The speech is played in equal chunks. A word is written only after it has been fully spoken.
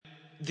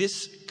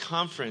this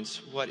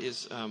conference, what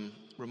is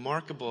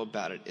remarkable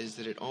about it is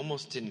that it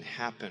almost didn't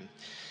happen.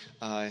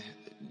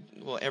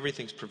 Well,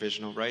 everything's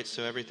provisional, right?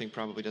 So everything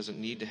probably doesn't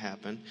need to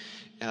happen.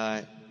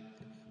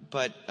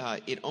 But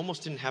it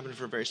almost didn't happen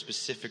for a very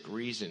specific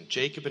reason.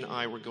 Jacob and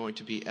I were going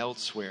to be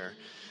elsewhere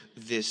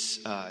this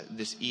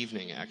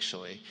evening,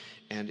 actually.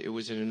 And it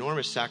was an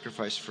enormous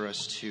sacrifice for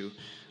us to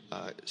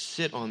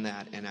sit on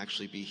that and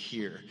actually be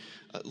here.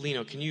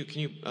 Lino, can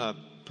you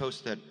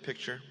post that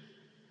picture?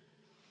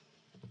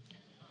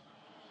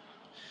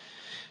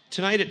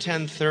 Tonight at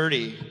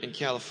 10:30 in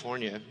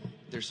California,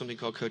 there's something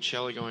called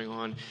Coachella going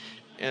on,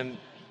 and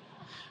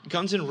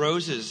Guns N'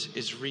 Roses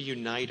is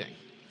reuniting.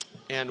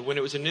 And when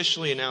it was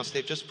initially announced,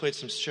 they've just played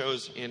some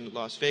shows in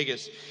Las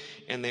Vegas,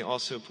 and they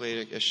also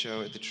played a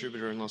show at the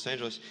Troubadour in Los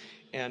Angeles.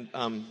 And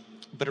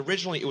but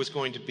originally it was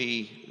going to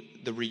be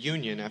the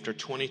reunion. After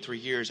 23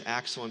 years,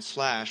 Axl and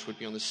Slash would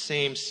be on the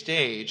same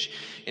stage,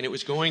 and it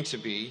was going to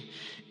be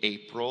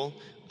April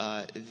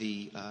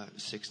the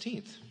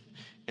 16th.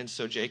 And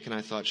so Jake and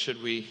I thought,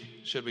 should we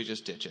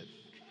just ditch it?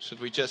 Should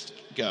we just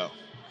go?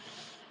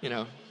 You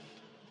know,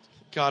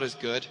 God is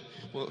good.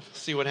 We'll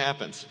see what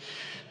happens.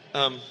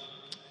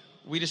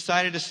 We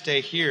decided to stay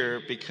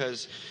here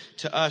because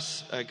to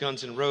us,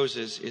 Guns N'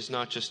 Roses is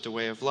not just a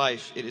way of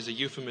life. It is a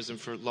euphemism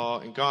for law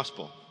and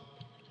gospel.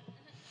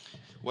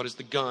 What is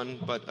the gun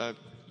but a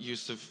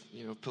use of,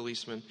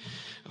 policeman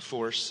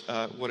force?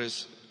 What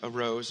is a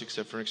rose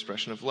except for an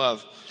expression of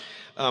love?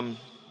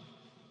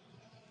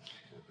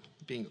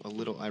 Being a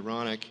little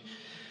ironic.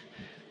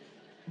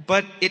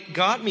 But it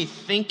got me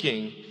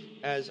thinking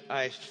as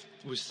I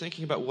was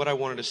thinking about what I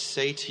wanted to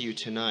say to you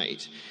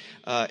tonight.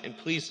 And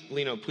please,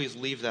 Lino, please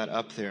leave that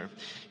up there.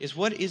 Is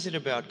what is it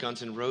about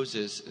Guns N'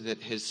 Roses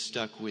that has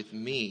stuck with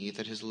me,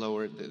 that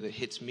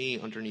hits me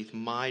underneath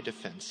my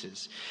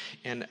defenses?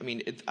 And I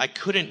mean, I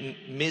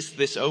couldn't miss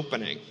this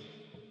opening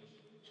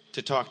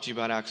to talk to you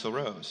about Axl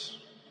Rose.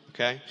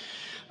 Okay?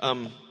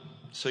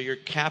 So you're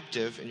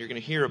captive and you're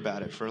going to hear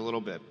about it for a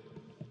little bit.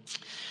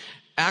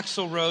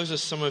 Axl Rose,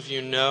 as some of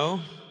you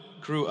know,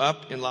 grew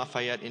up in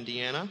Lafayette,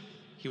 Indiana.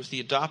 He was the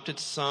adopted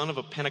son of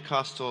a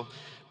Pentecostal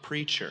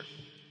preacher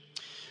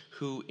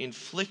who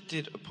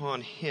inflicted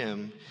upon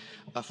him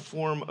a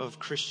form of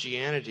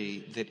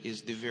Christianity that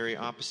is the very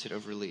opposite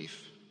of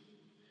relief.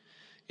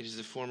 It is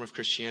the form of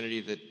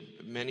Christianity that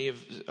many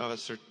of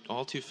us are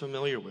all too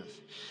familiar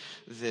with,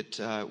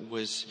 that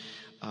was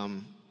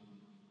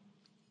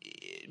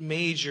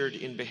majored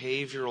in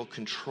behavioral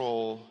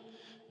control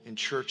and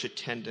church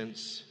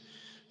attendance.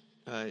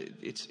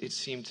 It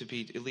seemed to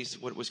be, at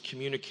least what was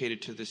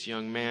communicated to this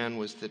young man,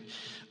 was that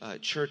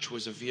church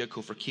was a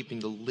vehicle for keeping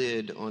the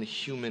lid on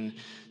human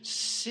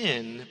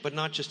sin, but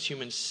not just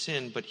human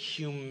sin, but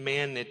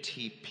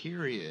humanity,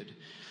 period,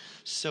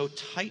 so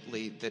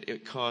tightly that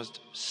it caused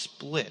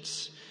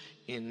splits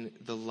in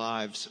the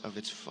lives of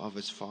its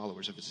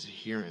followers, of its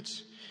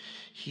adherents.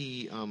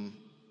 He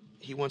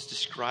once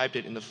described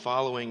it in the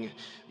following,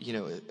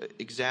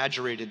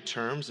 exaggerated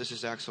terms. This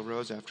is Axl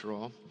Rose, after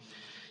all.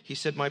 He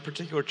said, "My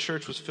particular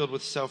church was filled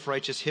with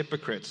self-righteous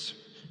hypocrites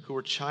who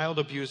were child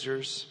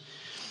abusers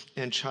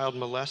and child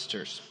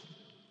molesters.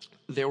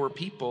 These were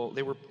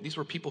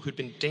people who'd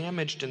been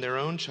damaged in their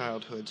own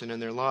childhoods and in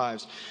their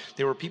lives.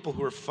 They were people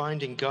who were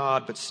finding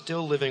God but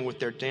still living with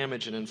their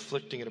damage and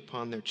inflicting it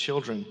upon their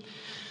children.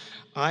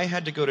 I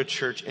had to go to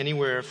church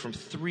anywhere from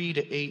 3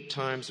 to 8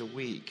 times a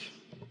week.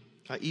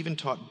 I even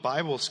taught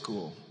Bible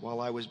school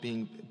while I was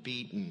being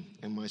beaten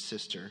and my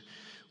sister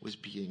was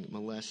being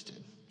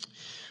molested.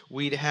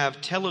 We'd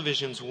have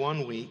televisions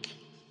one week,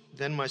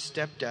 then my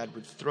stepdad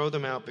would throw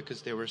them out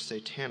because they were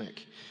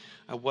satanic.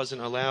 I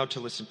wasn't allowed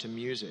to listen to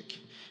music.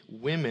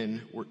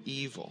 Women were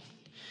evil.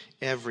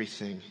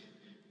 Everything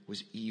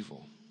was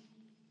evil."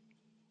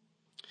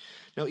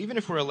 Now, even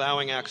if we're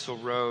allowing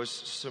Axl Rose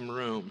some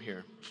room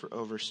here for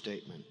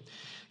overstatement,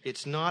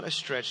 it's not a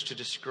stretch to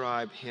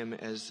describe him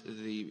as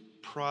the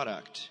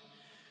product,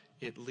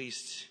 at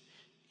least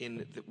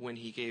when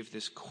he gave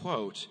this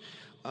quote,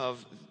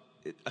 of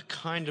a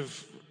kind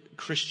of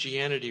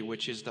Christianity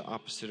which is the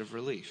opposite of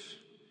relief,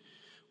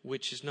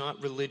 which is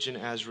not religion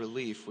as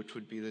relief, which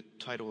would be the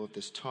title of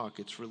this talk.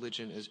 It's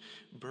religion as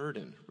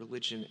burden,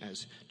 religion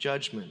as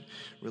judgment,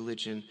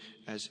 religion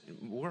as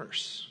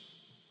worse,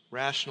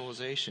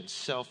 rationalization,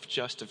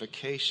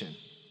 self-justification.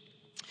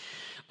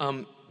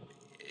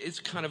 It's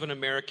kind of an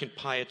American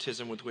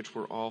pietism with which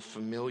we're all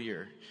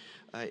familiar,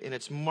 and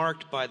it's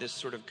marked by this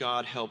sort of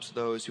God helps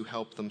those who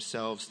help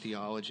themselves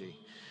theology.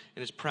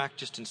 And is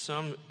practiced in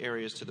some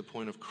areas to the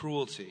point of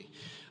cruelty.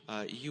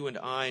 You and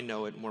I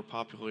know it more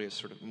popularly as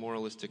sort of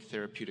moralistic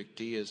therapeutic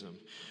deism,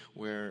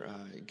 where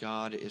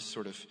God is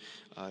sort of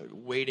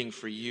waiting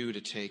for you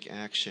to take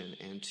action,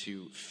 and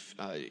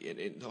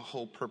the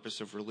whole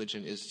purpose of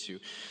religion is to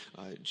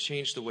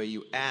change the way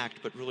you act,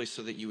 but really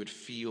so that you would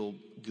feel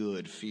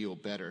good, feel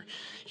better.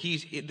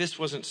 This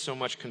wasn't so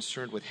much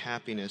concerned with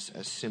happiness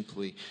as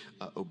simply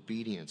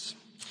obedience.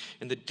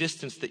 And the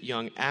distance that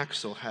young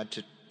Axl had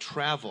to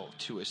travel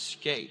to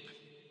escape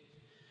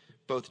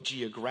both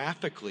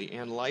geographically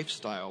and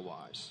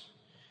lifestyle-wise,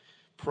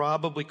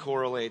 probably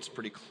correlates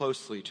pretty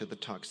closely to the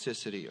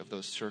toxicity of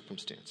those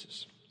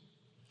circumstances.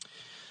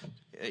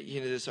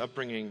 This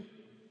upbringing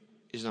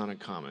is not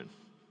uncommon,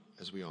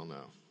 as we all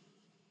know.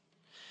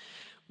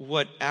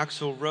 What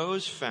Axl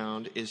Rose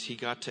found is he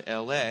got to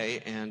LA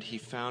and he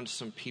found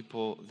some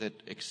people that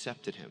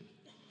accepted him.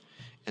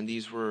 And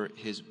these were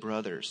his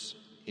brothers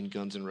in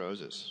Guns N'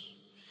 Roses.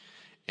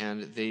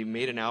 And they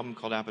made an album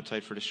called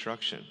Appetite for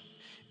Destruction.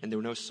 And there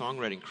were no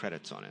songwriting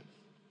credits on it.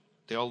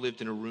 They all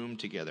lived in a room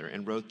together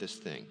and wrote this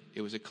thing.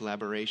 It was a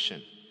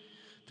collaboration.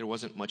 There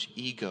wasn't much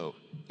ego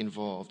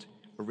involved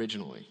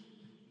originally.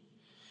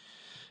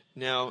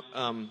 Now,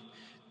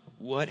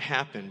 what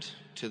happened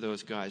to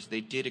those guys?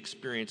 He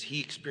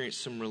experienced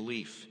some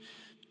relief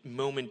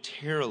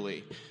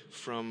momentarily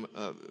from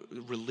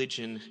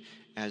religion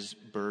as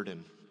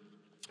burden.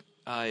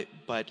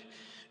 But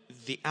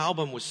the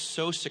album was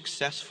so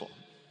successful.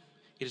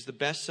 It is the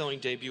best-selling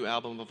debut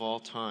album of all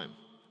time.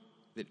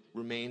 It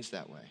remains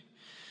that way.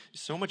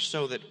 So much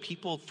so that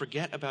people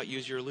forget about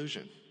Use Your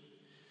Illusion.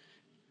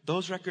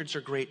 Those records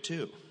are great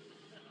too.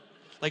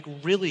 Like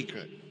really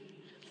good.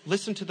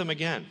 Listen to them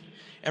again.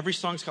 Every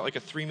song's got like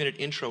a 3-minute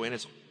intro and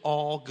it's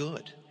all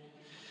good.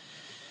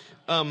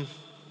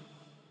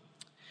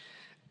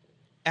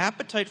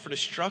 Appetite for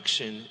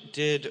Destruction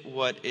did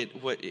what it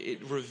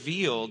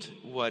revealed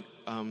what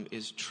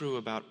is true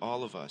about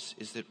all of us,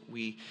 is that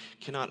we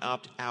cannot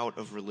opt out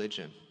of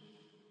religion.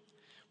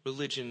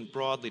 Religion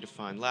broadly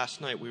defined. Last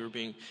night we were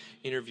being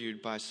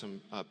interviewed by some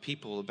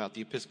people about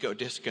the Episco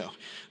Disco.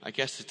 I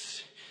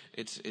guess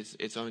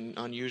it's an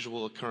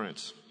unusual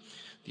occurrence,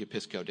 the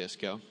Episco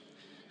Disco.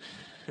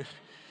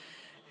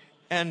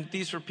 And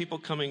these were people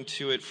coming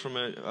to it from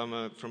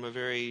a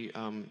very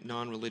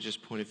non-religious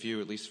point of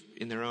view, at least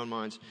in their own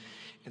minds.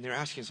 And they're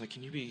asking us, like,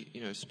 can you be,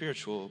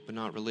 spiritual but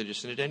not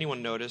religious? And did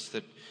anyone notice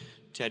that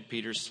Ted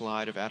Peters'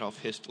 slide of Adolf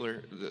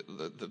Hitler,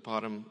 the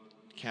bottom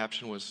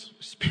caption was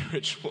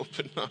spiritual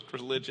but not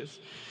religious?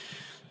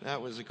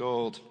 That was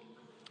gold.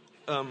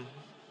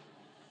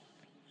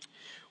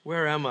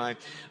 Where am I?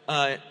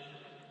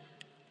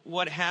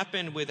 What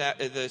happened with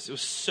this, it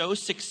was so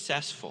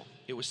successful.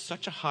 It was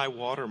such a high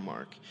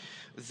watermark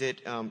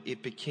that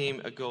it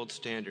became a gold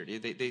standard.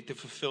 They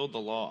fulfilled the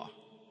law.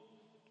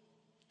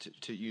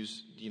 To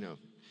use,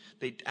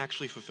 they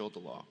actually fulfilled the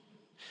law.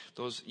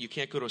 You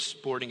can't go to a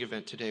sporting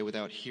event today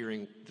without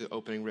hearing the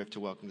opening riff to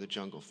Welcome to the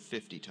Jungle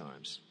 50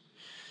 times.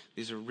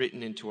 These are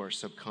written into our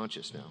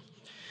subconscious now.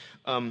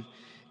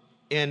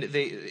 And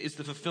it's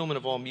the fulfillment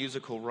of all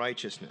musical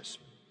righteousness.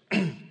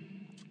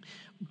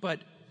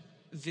 But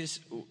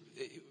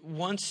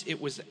once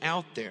it was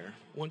out there,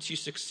 once you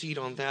succeed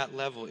on that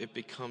level, it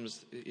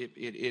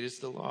is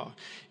the law,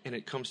 and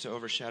it comes to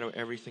overshadow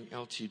everything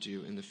else you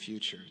do in the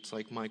future. It's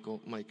like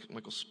Michael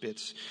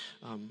Spitz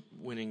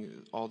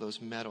winning all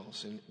those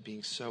medals and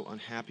being so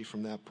unhappy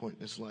from that point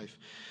in his life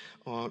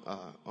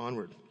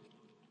onward.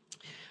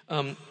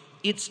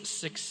 Its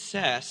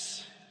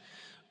success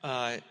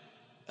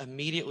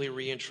immediately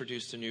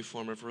reintroduced a new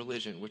form of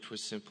religion, which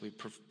was simply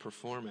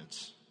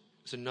performance.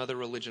 It's another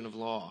religion of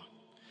law.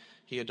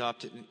 He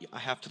adopted, I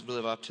have to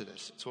live up to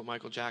this. It's what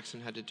Michael Jackson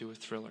had to do with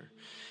Thriller.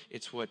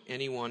 It's what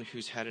anyone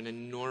who's had an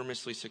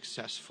enormously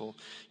successful,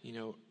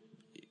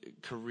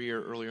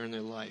 career earlier in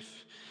their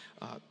life,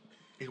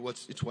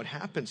 it's what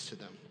happens to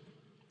them.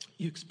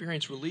 You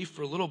experience relief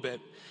for a little bit,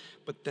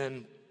 but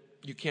then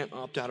you can't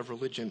opt out of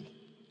religion.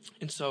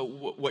 And so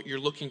what you're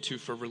looking to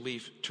for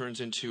relief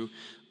turns into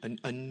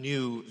a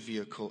new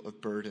vehicle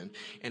of burden.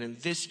 And in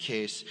this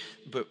case,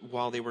 but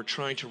while they were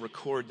trying to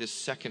record this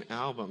second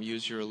album,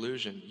 Use Your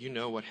Illusion, you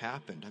know what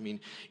happened. I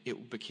mean,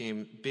 it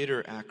became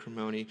bitter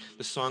acrimony.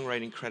 The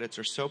songwriting credits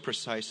are so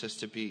precise as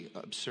to be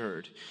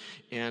absurd.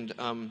 And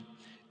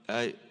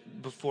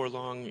before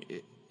long,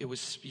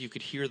 you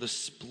could hear the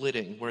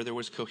splitting. Where there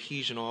was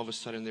cohesion, all of a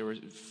sudden there were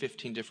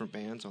 15 different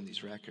bands on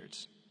these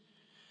records.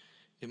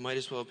 It might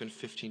as well have been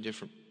 15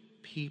 different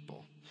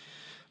people.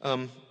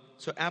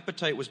 So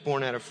Appetite was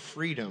born out of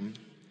freedom,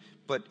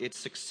 but its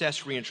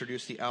success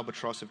reintroduced the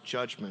albatross of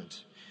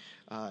judgment.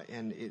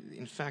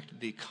 In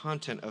fact, the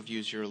content of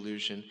Use Your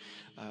Illusion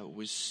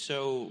was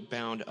so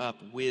bound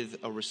up with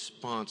a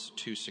response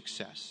to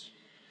success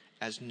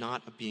as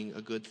not being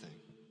a good thing.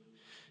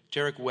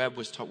 Derek Webb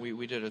was taught,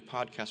 we did a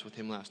podcast with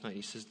him last night.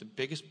 He says, the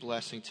biggest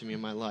blessing to me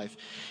in my life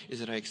is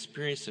that I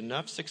experienced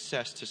enough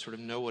success to sort of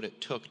know what it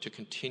took to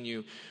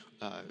continue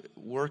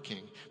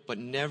working, but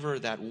never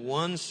that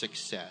one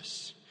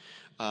success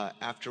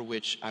after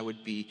which I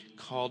would be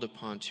called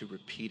upon to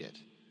repeat it.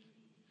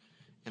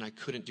 And I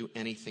couldn't do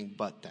anything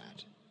but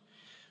that.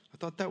 I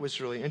thought that was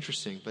really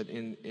interesting, but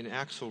in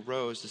Axl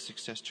Rose, the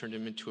success turned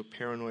him into a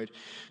paranoid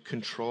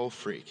control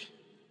freak.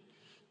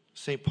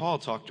 St. Paul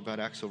talked about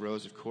Axl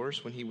Rose, of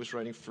course, when he was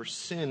writing, "For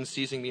sin,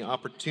 seizing the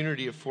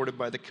opportunity afforded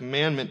by the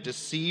commandment,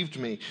 deceived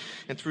me,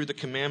 and through the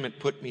commandment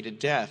put me to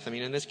death." I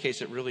mean, in this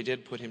case, it really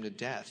did put him to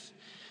death.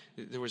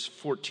 There was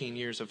 14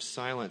 years of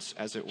silence,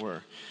 as it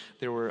were.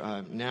 There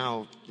were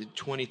now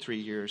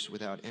 23 years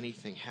without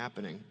anything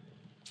happening.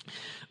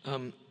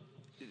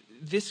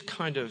 This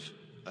kind of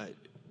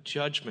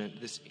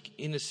judgment, this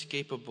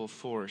inescapable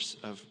force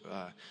of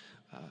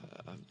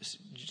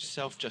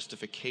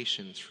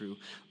self-justification through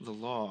the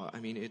law, I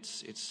mean,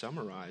 it's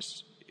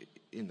summarized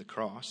in the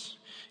cross,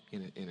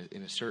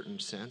 in a certain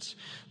sense.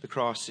 The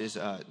cross is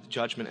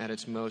judgment at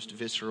its most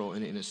visceral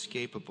and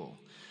inescapable.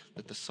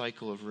 That the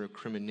cycle of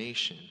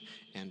recrimination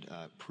and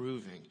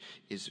proving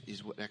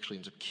is what actually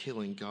ends up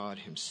killing God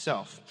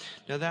himself.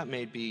 Now that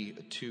may be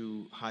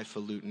too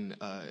highfalutin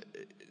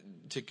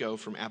to go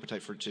from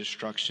appetite for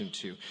destruction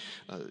to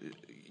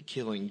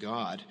killing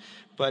God,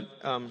 but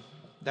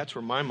that's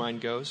where my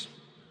mind goes.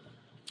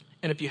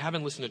 And if you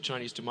haven't listened to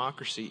Chinese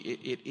Democracy,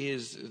 it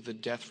is the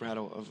death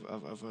rattle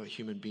of a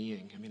human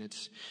being. I mean,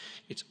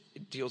 it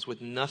deals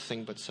with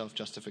nothing but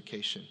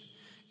self-justification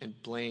and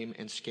blame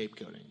and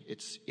scapegoating.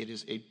 It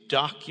is a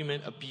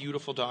document, a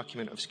beautiful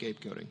document of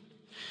scapegoating.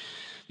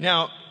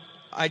 Now,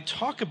 I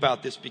talk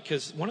about this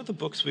because one of the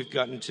books we've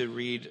gotten to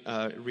read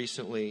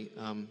recently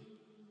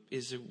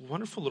is a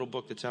wonderful little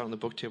book that's out on the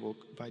book table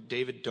by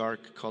David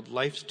Dark called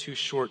Life's Too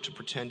Short to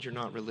Pretend You're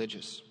Not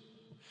Religious.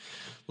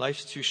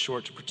 Life's too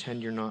short to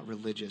pretend you're not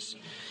religious.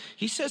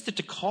 He says that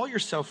to call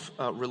yourself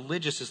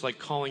religious is like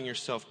calling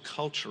yourself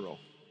cultural.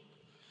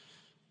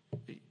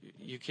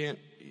 You can't,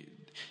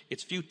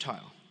 it's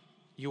futile.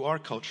 You are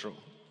cultural.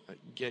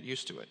 Get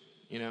used to it,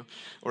 you know?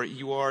 Or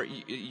you are,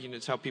 you know,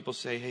 it's how people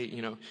say, hey,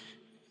 you know,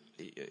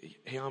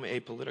 hey, I'm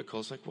apolitical.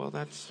 It's like, well,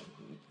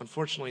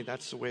 unfortunately,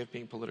 that's the way of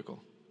being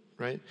political,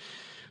 right?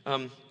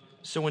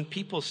 So when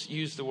people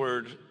use the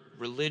word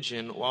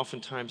religion,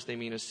 oftentimes they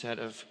mean a set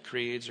of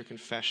creeds or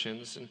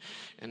confessions,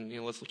 and you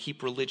know, let's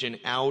keep religion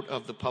out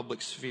of the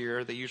public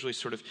sphere. They usually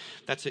sort of,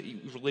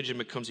 religion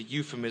becomes a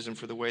euphemism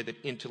for the way that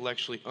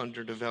intellectually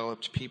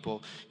underdeveloped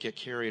people get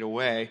carried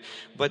away.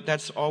 But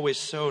that's always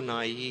so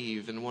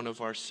naive, and one of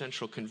our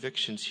central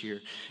convictions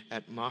here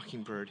at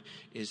Mockingbird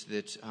is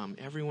that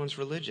everyone's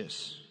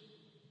religious.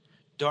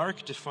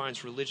 Dark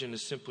defines religion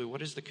as simply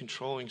what is the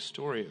controlling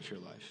story of your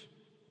life.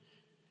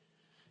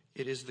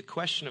 It is the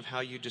question of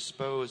how you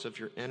dispose of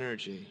your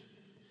energy.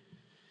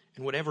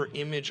 And whatever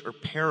image or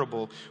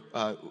parable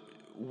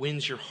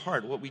wins your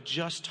heart, what we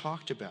just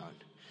talked about,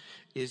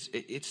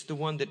 it's the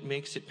one that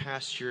makes it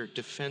past your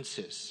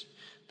defenses.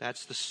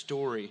 That's the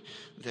story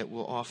that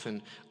will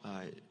often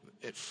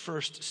at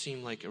first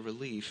seem like a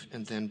relief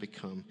and then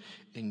become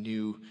a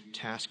new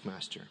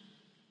taskmaster.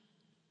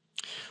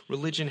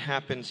 Religion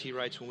happens, he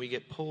writes, when we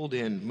get pulled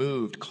in,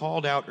 moved,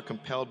 called out, or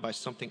compelled by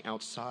something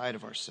outside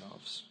of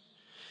ourselves.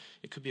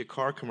 It could be a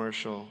car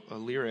commercial, a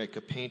lyric,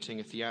 a painting,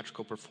 a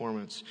theatrical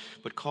performance,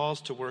 but calls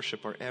to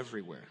worship are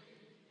everywhere.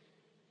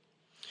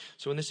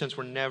 So in this sense,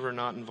 we're never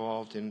not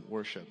involved in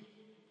worship.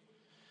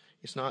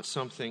 It's not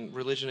something,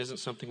 religion isn't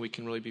something we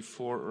can really be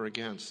for or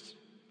against.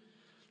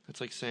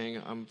 That's like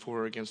saying I'm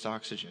for or against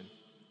oxygen.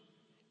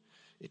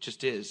 It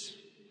just is.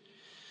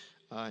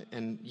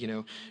 And, you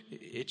know,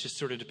 it just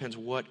sort of depends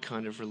what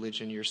kind of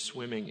religion you're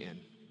swimming in.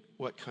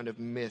 What kind of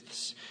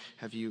myths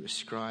have you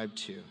ascribed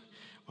to?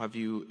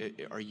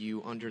 Are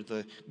you under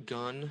the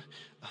gun,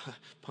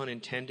 pun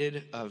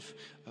intended, of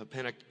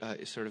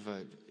sort of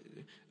a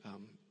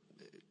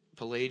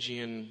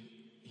Pelagian,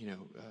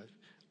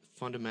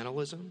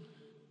 fundamentalism?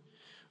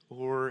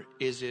 Or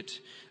is it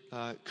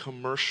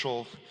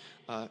commercial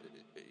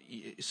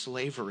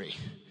slavery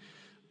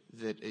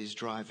that is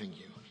driving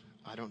you?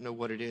 I don't know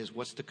what it is.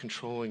 What's the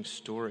controlling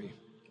story?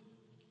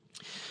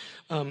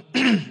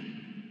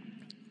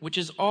 Which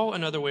is all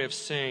another way of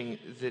saying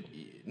that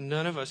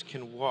none of us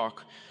can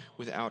walk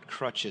without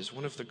crutches.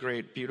 One of the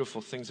great,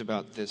 beautiful things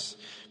about this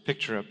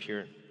picture up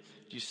here,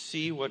 do you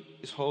see what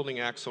is holding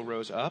Axl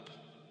Rose up?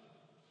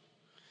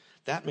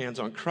 That man's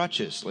on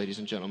crutches, ladies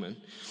and gentlemen.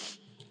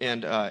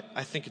 And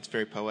I think it's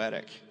very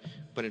poetic.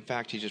 But in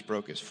fact, he just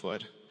broke his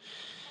foot.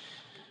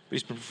 But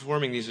he's been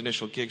performing these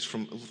initial gigs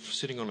from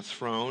sitting on a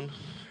throne.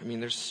 I mean,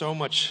 there's so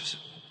much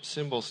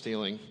symbol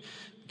stealing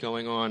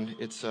going on.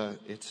 It's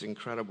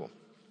incredible.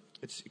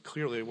 It's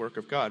clearly a work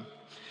of God.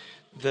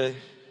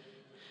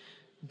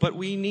 But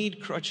we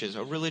need crutches.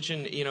 A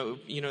religion,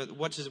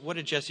 what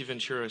did Jesse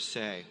Ventura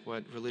say?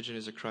 What religion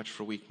is a crutch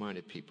for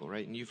weak-minded people,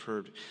 right? And you've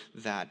heard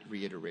that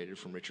reiterated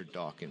from Richard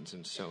Dawkins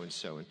and so,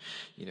 and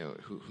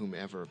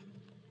whomever.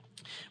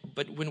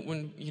 But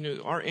when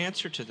our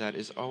answer to that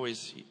is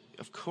always,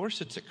 of course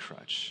it's a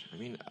crutch. I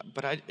mean,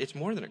 but it's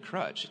more than a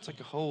crutch. It's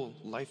like a whole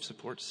life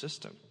support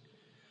system.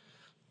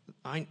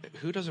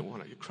 Who doesn't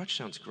want a crutch?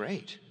 Sounds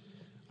great.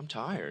 I'm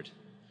tired.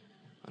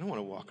 I don't want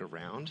to walk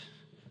around.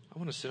 I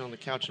want to sit on the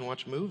couch and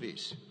watch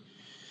movies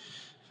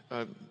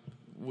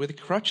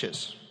with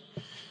crutches.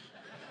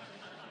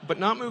 But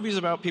not movies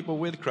about people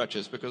with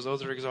crutches, because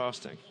those are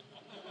exhausting.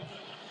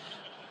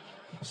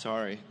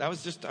 Sorry. That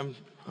was just, I'm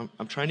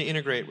trying to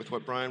integrate with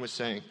what Brian was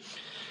saying.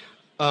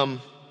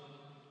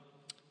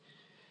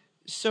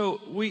 So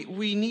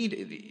we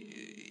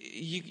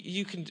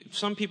need,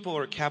 some people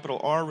are capital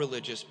R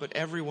religious, but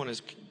everyone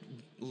is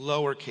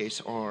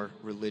lowercase r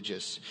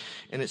religious.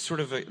 And it's sort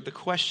of the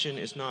question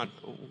is not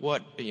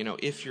what,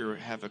 if you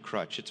have a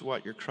crutch, it's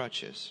what your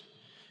crutch is.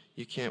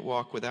 You can't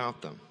walk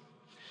without them.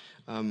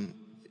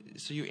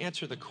 So you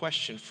answer the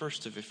question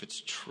first of if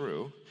it's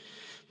true,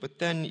 but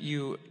then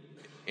you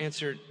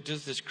answer,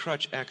 does this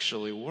crutch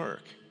actually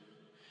work?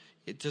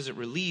 Does it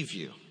relieve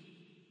you?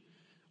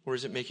 Or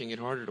is it making it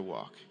harder to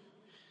walk?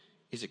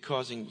 Is it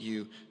causing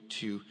you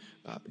to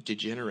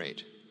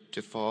degenerate,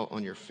 to fall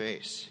on your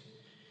face?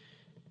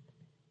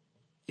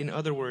 In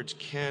other words,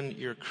 can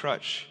your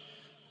crutch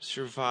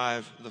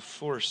survive the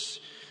force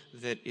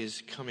that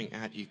is coming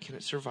at you? Can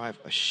it survive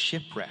a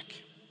shipwreck?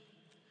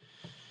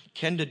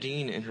 Kenda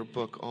Dean, in her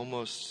book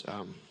Almost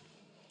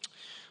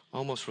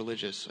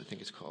Religious, I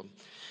think it's called,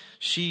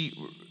 she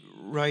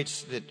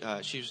writes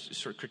that she's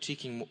sort of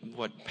critiquing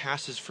what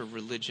passes for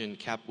religion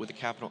with a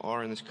capital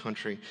R in this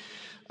country.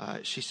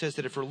 She says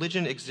that if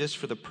religion exists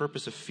for the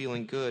purpose of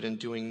feeling good and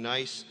doing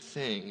nice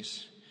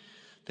things,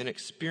 then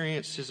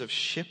experiences of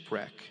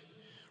shipwreck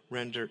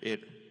render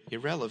it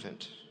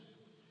irrelevant.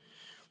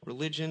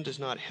 Religion does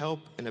not help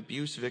an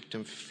abuse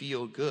victim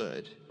feel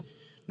good,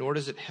 nor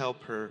does it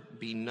help her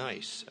be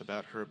nice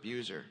about her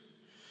abuser.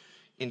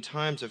 In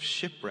times of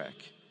shipwreck,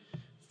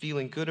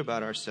 feeling good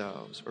about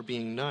ourselves or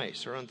being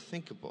nice are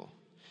unthinkable.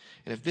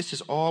 And if this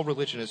is all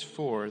religion is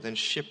for, then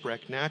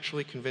shipwreck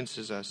naturally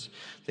convinces us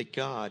that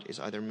God is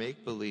either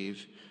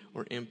make-believe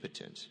or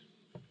impotent.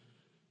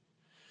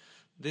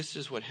 This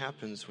is what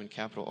happens when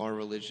capital R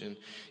religion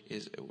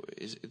is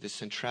the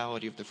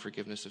centrality of the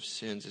forgiveness of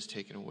sins is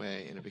taken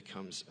away, and it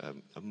becomes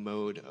a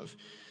mode of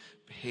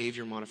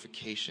behavior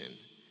modification,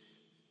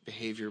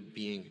 behavior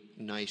being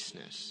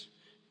niceness,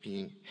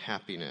 being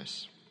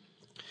happiness.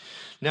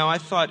 Now, I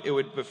thought it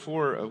would,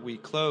 before we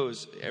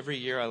close, every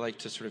year I like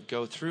to sort of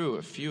go through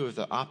a few of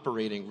the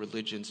operating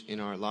religions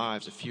in our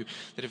lives, a few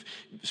that have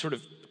sort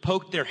of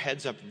poked their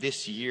heads up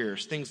this year,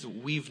 things that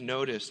we've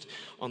noticed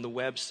on the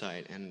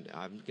website, and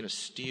I'm going to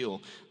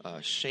steal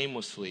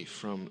shamelessly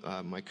from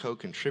my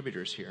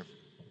co-contributors here.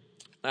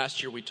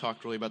 Last year we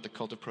talked really about the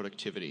cult of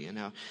productivity and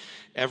how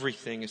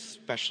everything,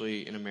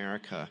 especially in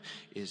America,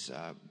 is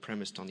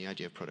premised on the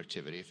idea of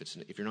productivity. If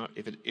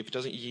it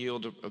doesn't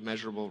yield a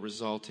measurable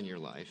result in your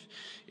life,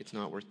 it's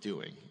not worth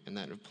doing, and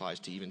that applies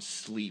to even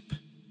sleep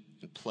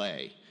and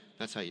play.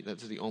 That's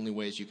the only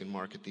ways you can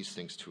market these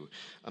things to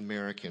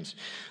Americans.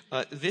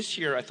 This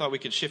year, I thought we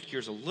could shift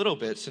gears a little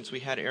bit since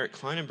we had Eric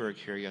Kleinenberg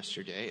here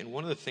yesterday, and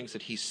one of the things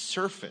that he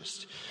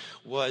surfaced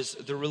was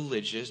the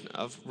religion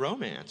of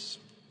romance,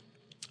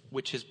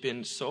 which has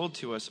been sold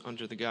to us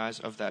under the guise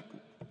of that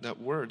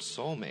word,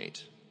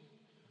 soulmate,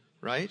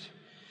 right?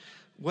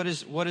 What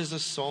is a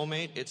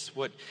soulmate? It's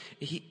what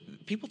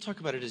people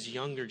talk about it as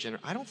younger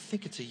generation. I don't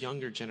think it's a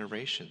younger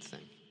generation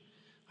thing.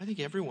 I think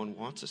everyone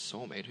wants a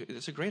soulmate.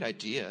 It's a great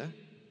idea,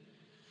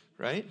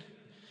 right?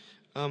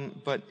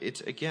 But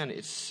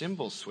it's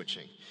symbol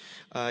switching.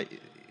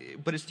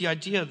 But it's the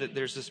idea that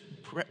there's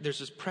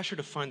this pressure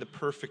to find the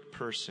perfect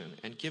person,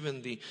 and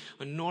given the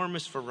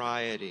enormous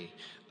variety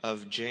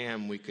of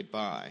jam we could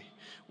buy,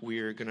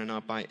 we're going to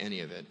not buy any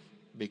of it,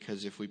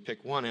 because if we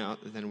pick one out,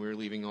 then we're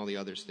leaving all the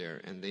others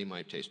there, and they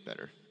might taste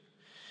better.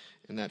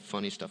 And that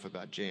funny stuff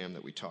about jam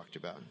that we talked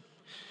about.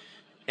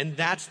 And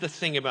that's the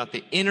thing about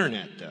the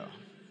internet, though.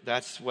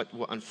 That's what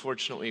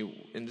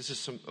unfortunately, and this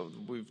is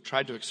we've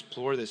tried to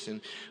explore this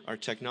in our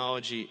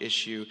technology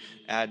issue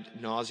ad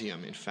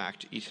nauseum. In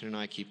fact, Ethan and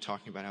I keep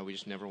talking about how we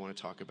just never want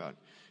to talk about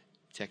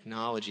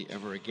technology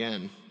ever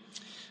again.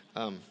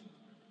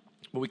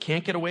 But we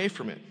can't get away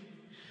from it.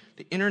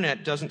 The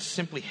internet doesn't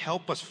simply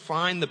help us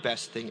find the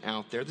best thing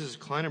out there. This is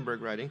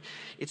Kleinenberg writing.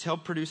 It's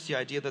helped produce the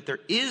idea that there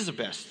is a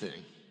best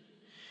thing.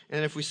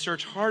 And if we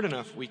search hard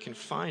enough, we can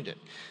find it.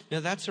 Now,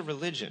 that's a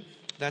religion.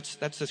 That's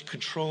this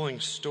controlling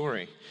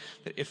story.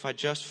 That if I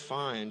just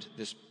find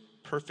this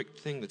perfect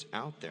thing that's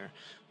out there,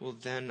 well,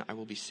 then I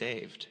will be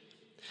saved.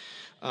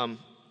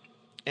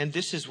 And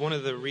this is one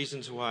of the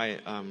reasons why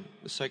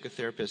the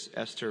psychotherapist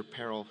Esther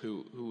Perel,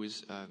 who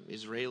is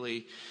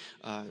Israeli,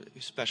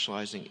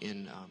 specializing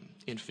in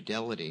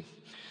infidelity,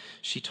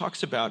 she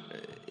talks about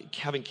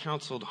having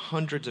counseled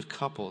hundreds of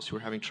couples who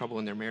are having trouble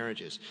in their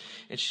marriages.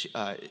 And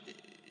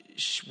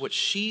what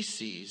she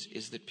sees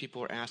is that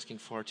people are asking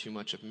far too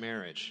much of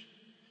marriage.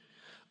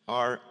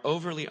 Our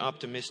overly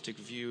optimistic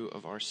view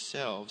of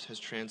ourselves has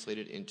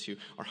translated into,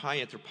 our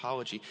high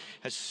anthropology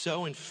has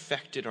so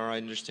infected our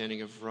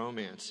understanding of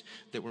romance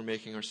that we're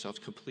making ourselves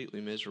completely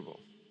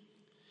miserable.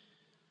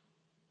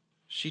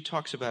 She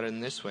talks about it in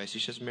this way. She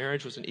says,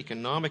 marriage was an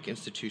economic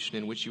institution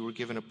in which you were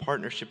given a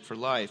partnership for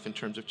life in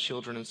terms of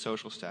children and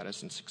social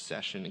status and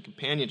succession and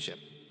companionship.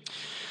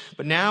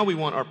 But now we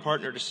want our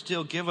partner to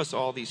still give us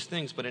all these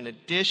things, but in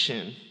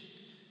addition,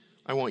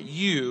 I want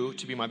you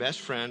to be my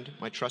best friend,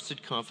 my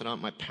trusted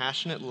confidant, my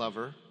passionate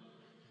lover,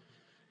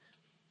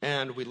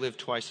 and we live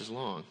twice as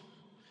long.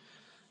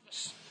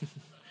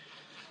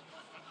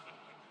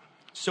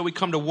 So we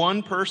come to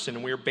one person,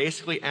 and we are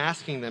basically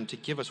asking them to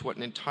give us what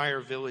an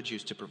entire village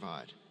used to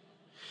provide.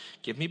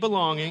 Give me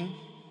belonging,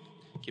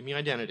 give me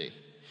identity,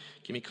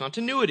 Give me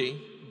continuity,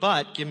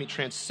 but give me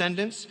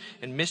transcendence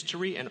and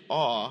mystery and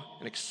awe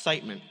and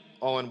excitement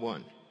all in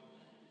one.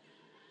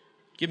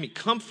 Give me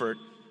comfort,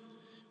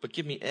 but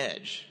give me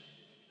edge.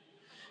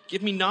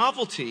 Give me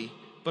novelty,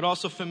 but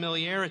also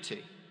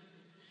familiarity.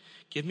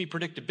 Give me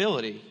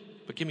predictability,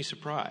 but give me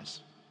surprise.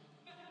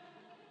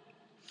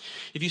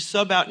 If you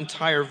sub out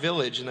entire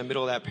village in the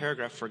middle of that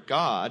paragraph for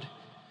God,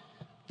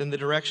 then the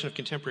direction of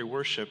contemporary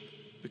worship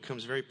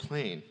becomes very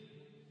plain.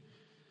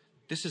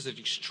 This is an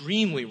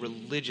extremely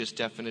religious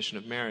definition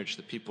of marriage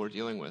that people are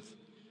dealing with,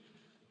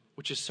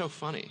 which is so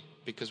funny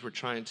because we're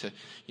trying to,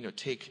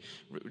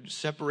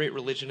 separate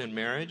religion and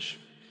marriage,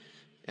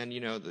 and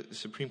the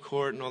Supreme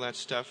Court and all that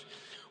stuff.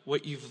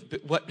 What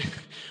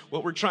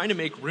we're trying to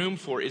make room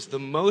for is the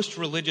most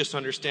religious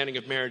understanding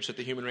of marriage that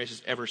the human race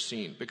has ever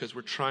seen, because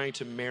we're trying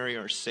to marry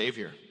our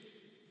Savior,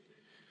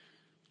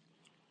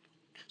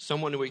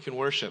 someone who we can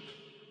worship.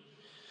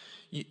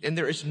 And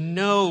there is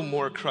no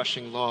more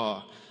crushing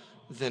law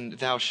than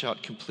 "thou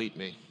shalt complete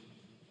me."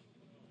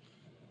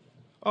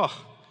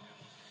 Oh,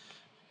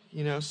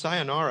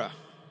 sayonara.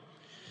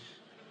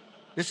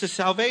 This is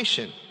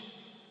salvation.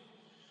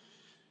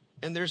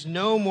 And there's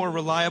no more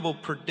reliable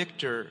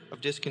predictor of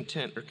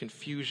discontent or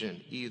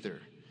confusion either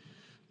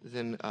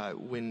than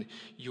when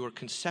your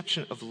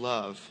conception of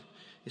love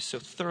is so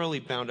thoroughly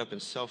bound up in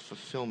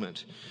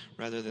self-fulfillment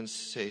rather than,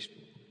 say,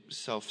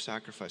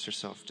 self-sacrifice or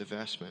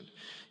self-divestment.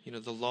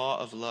 The law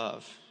of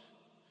love,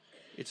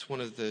 it's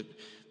one of the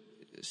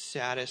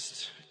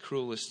saddest,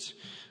 cruelest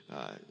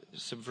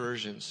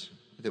subversions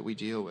that we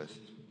deal with.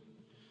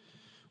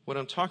 What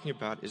I'm talking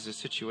about is a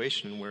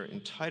situation where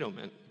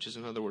entitlement, which is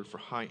another word for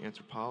high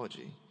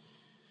anthropology,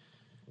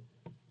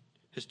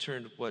 has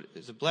turned what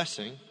is a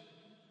blessing,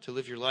 to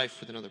live your life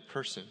with another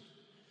person,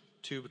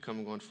 to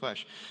become one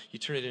flesh. You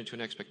turn it into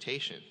an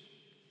expectation.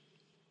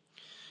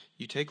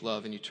 You take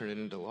love and you turn it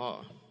into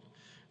law.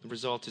 The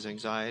result is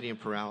anxiety and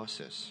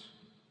paralysis.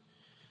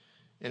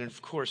 And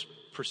of course,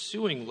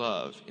 pursuing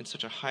love in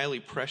such a highly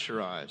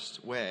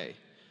pressurized way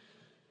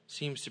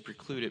seems to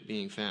preclude it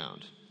being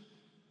found.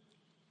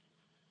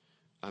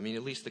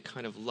 At least the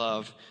kind of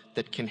love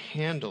that can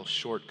handle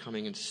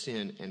shortcoming and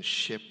sin and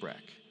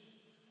shipwreck.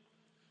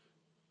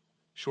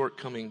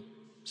 Shortcoming,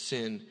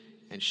 sin,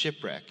 and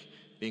shipwreck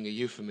being a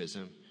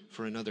euphemism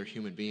for another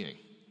human being.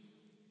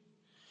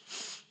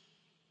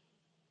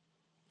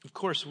 Of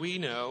course, we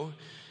know,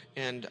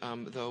 and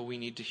though we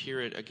need to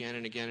hear it again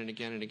and again and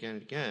again and again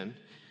and again,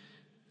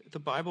 the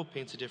Bible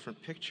paints a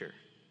different picture.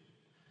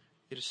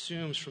 It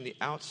assumes from the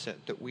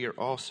outset that we are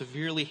all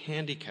severely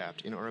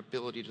handicapped in our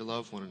ability to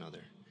love one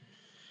another,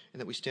 and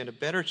that we stand a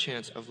better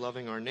chance of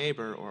loving our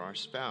neighbor or our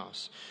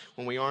spouse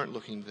when we aren't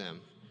looking to them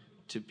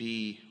to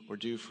be or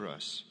do for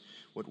us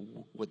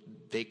what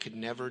they could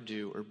never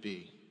do or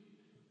be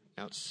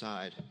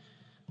outside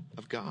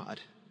of God.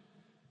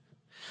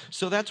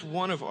 So that's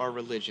one of our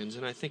religions,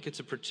 and I think it's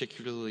a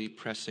particularly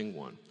pressing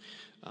one.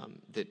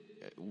 That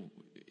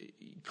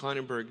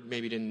Kleinenberg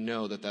maybe didn't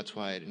know that that's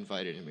why I had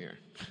invited him here.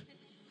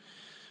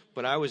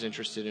 But I was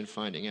interested in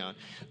finding out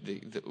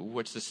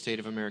what's the state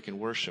of American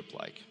worship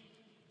like.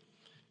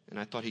 And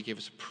I thought he gave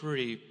us a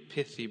pretty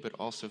pithy but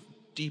also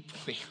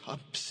deeply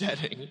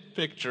upsetting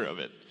picture of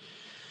it.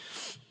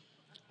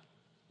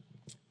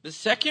 The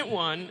second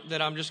one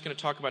that I'm just going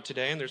to talk about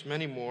today, and there's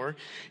many more,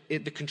 the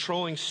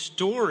controlling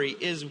story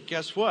is,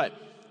 guess what?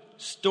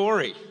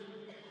 Story.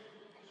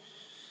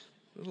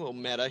 A little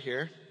meta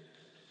here.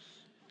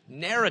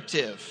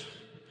 Narrative.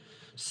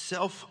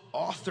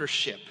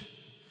 Self-authorship.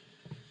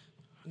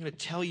 I'm going to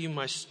tell you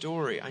my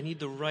story. I need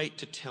the right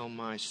to tell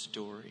my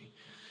story.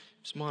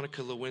 As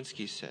Monica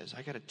Lewinsky says,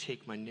 I got to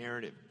take my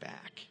narrative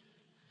back.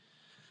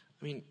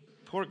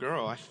 Poor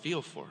girl, I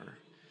feel for her.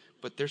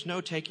 But there's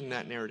no taking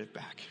that narrative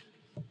back.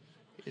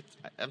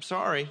 I'm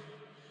sorry.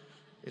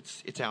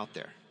 It's out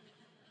there.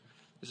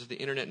 This is the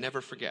internet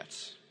never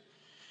forgets.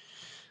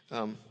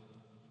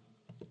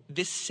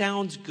 This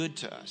sounds good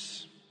to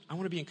us. I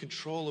want to be in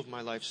control of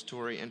my life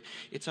story, and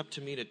it's up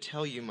to me to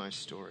tell you my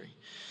story.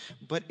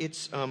 But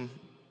it's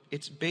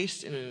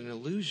based in an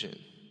illusion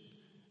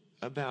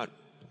about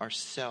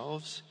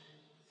ourselves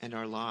and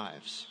our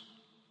lives.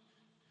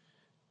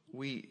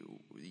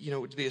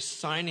 The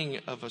assigning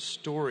of a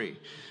story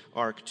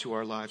arc to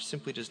our lives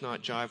simply does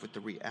not jive with the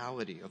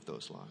reality of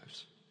those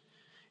lives.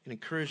 And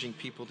encouraging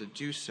people to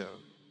do so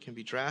can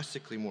be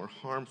drastically more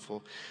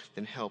harmful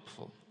than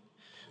helpful.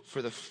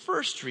 For the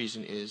first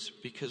reason is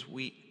because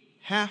we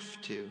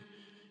have to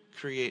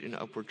create an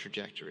upward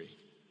trajectory.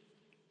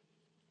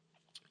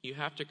 You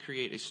have to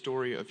create a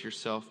story of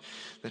yourself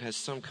that has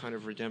some kind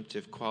of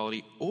redemptive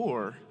quality,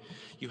 or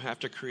you have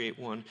to create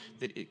one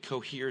that it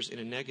coheres in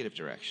a negative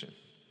direction,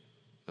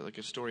 like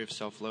a story of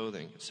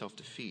self-loathing,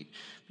 self-defeat.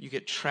 You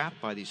get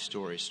trapped by these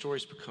stories.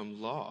 Stories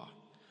become law.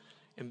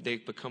 And they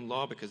become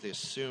law because they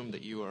assume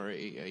that you are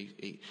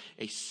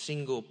a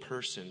single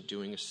person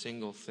doing a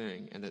single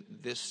thing, and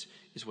that this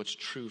is what's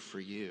true for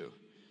you.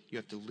 You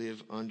have to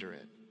live under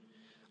it.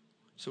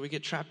 So we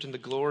get trapped in the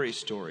glory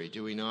story,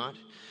 do we not?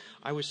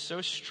 I was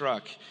so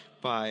struck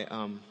by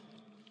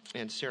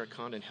and Sarah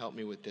Condon helped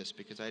me with this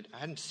because I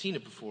hadn't seen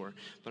it before,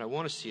 but I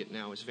want to see it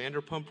now, is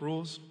Vanderpump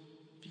Rules.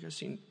 Have you guys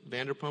seen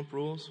Vanderpump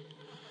Rules?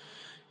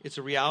 It's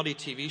a reality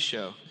TV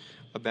show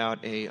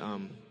about a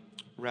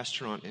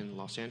restaurant in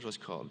Los Angeles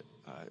called,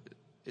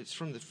 it's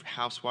from the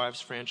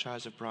Housewives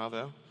franchise of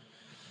Bravo.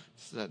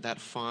 It's that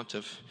font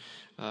of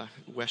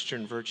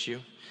Western virtue.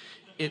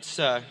 It's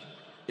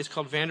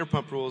called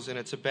Vanderpump Rules, and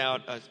it's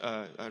about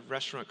a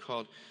restaurant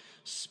called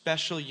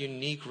Special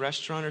Unique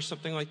Restaurant or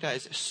something like that.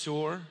 It's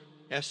SUR,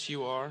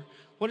 S-U-R.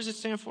 What does it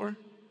stand for?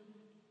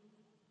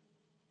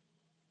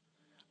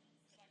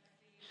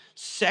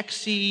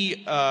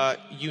 Sexy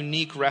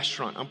Unique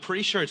Restaurant. I'm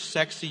pretty sure it's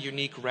Sexy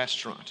Unique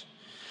Restaurant.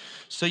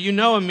 So you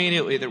know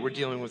immediately that we're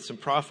dealing with some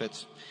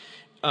prophets.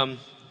 And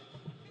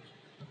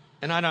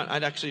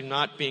I'd actually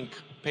not being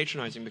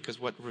patronizing, because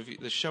what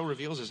the show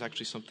reveals is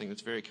actually something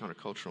that's very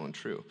countercultural and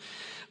true.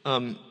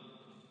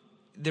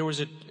 There was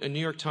a New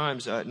York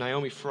Times,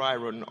 Naomi Fry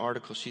wrote an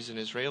article. She's an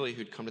Israeli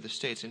who'd come to the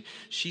States, and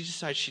she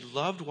decided she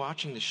loved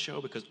watching the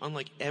show because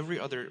unlike every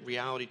other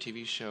reality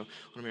TV show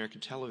on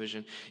American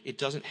television, it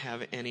doesn't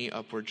have any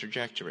upward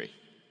trajectory.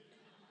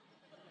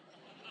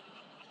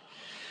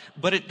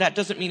 But that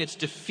doesn't mean it's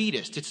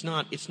defeatist. It's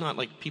not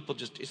like people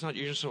just,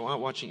 you're just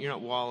watching, you're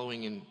not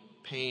wallowing in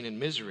pain and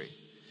misery.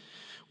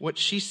 What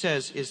she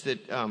says is that,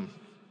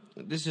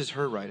 this is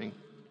her writing,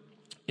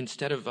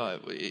 instead of,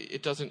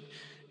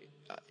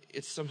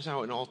 it's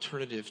somehow an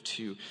alternative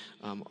to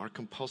our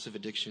compulsive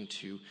addiction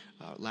to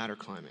ladder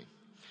climbing.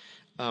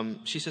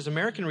 She says,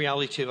 American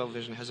reality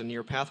television has a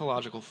near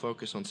pathological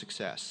focus on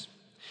success.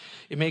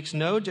 It makes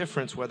no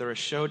difference whether a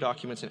show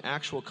documents an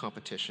actual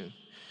competition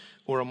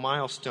or a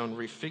milestone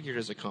refigured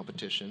as a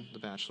competition, The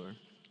Bachelor,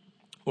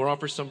 or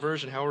offers some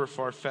version, however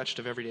far-fetched,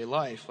 of everyday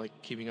life, like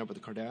Keeping Up with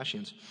the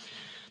Kardashians.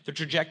 The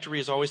trajectory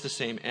is always the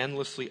same,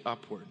 endlessly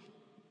upward.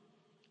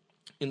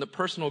 In the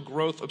personal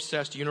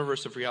growth-obsessed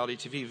universe of reality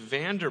TV,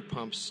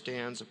 Vanderpump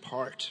stands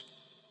apart.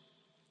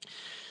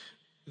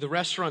 The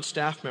restaurant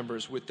staff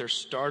members, with their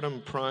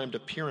stardom-primed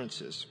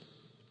appearances,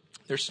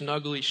 their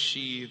snugly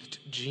sheathed,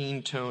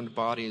 jean-toned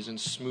bodies and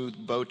smooth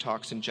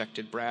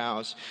Botox-injected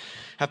brows,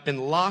 have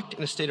been locked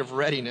in a state of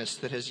readiness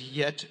that has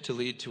yet to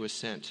lead to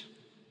ascent.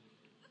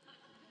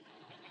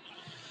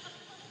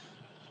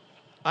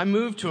 I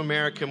moved to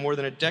America more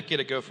than a decade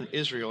ago from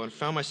Israel and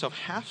found myself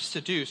half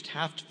seduced,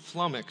 half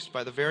flummoxed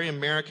by the very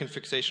American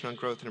fixation on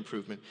growth and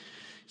improvement.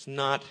 It's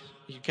not,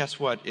 guess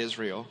what,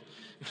 Israel?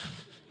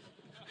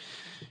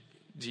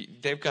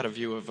 They've got a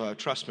view of,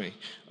 trust me,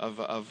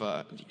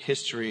 of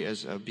history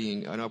as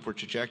being an upward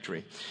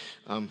trajectory,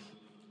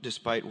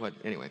 despite what,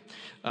 anyway.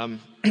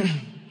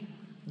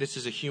 This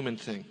is a human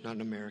thing, not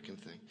an American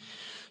thing.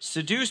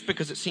 Seduced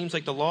because it seems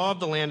like the law of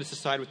the land is to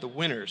side with the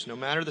winners, no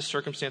matter the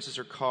circumstances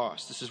or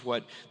cost. This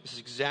is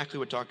exactly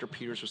what Dr.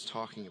 Peters was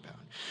talking about.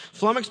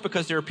 Flummoxed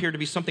because there appeared to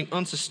be something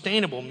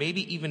unsustainable,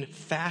 maybe even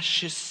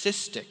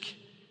fascistic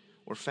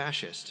or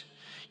fascist,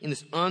 in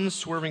this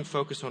unswerving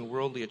focus on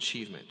worldly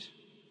achievement,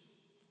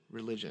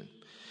 religion.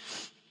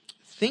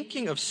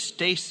 Thinking of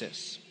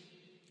stasis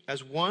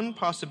as one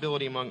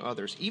possibility among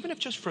others, even if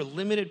just for a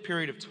limited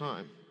period of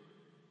time,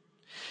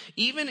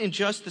 even in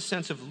just the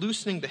sense of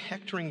loosening the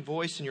hectoring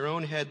voice in your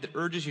own head that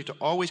urges you to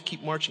always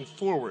keep marching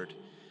forward,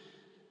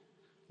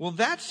 well,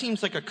 that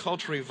seems like a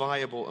culturally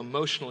viable,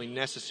 emotionally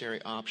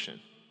necessary option.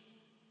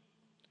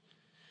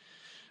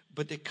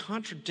 But it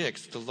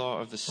contradicts the law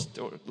of the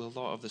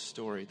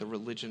story, the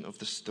religion of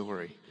the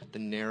story, the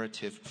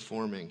narrative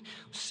forming,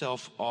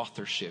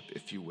 self-authorship,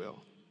 if you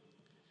will.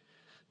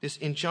 This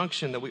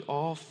injunction that we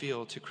all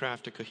feel to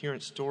craft a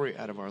coherent story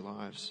out of our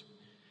lives.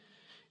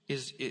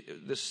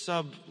 The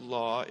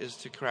sub-law is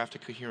to craft a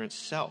coherent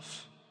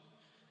self.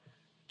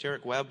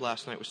 Derek Webb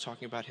last night was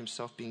talking about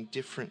himself being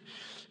different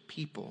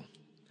people.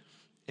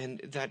 And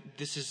that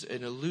this is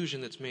an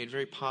illusion that's made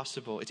very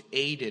possible. It's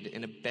aided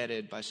and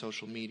abetted by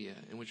social media,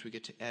 in which we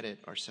get to edit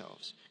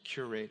ourselves,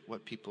 curate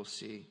what people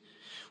see.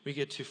 We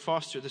get to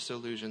foster this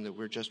illusion that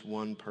we're just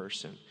one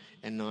person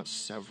and not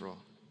several.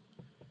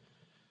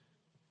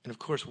 And of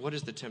course, what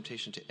is the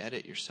temptation to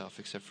edit yourself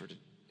except for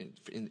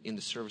in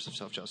the service of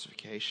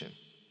self-justification?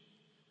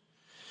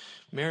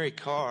 Mary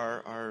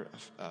Karr, our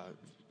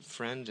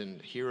friend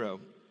and hero,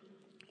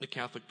 the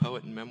Catholic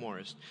poet and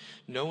memoirist,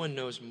 no one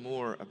knows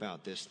more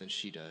about this than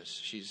she does.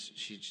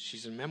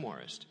 She's a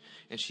memoirist,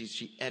 and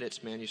she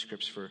edits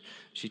manuscripts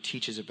she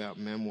teaches about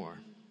memoir.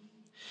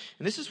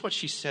 And this is what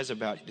she says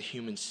about the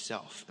human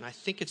self, and I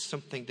think it's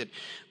something that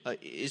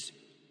is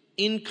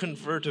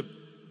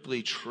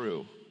incontrovertibly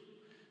true,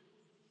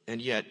 and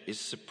yet is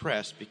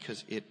suppressed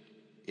because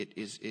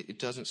it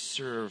doesn't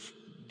serve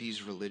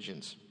these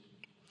religions.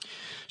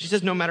 She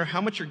says, no matter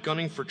how much you're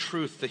gunning for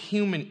truth, the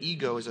human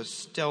ego is a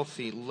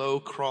stealthy,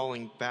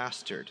 low-crawling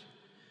bastard.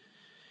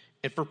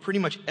 And for pretty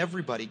much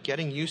everybody,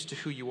 getting used to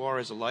who you are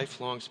is a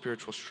lifelong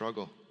spiritual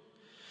struggle.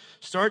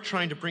 Start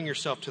trying to bring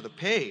yourself to the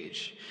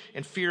page,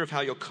 and fear of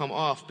how you'll come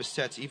off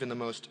besets even the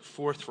most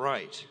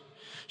forthright.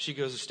 She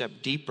goes a step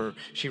deeper.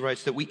 She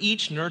writes that we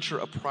each nurture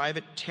a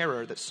private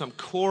terror that some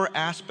core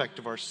aspect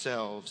of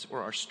ourselves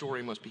or our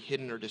story must be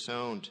hidden or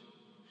disowned.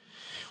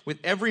 With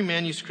every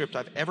manuscript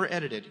I've ever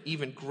edited,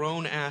 even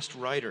grown-assed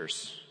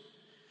writers,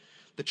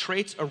 the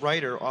traits a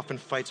writer often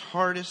fights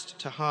hardest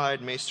to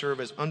hide may serve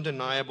as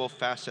undeniable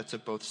facets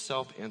of both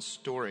self and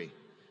story.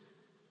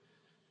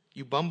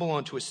 You bumble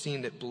onto a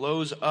scene that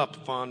blows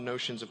up fond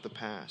notions of the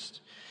past,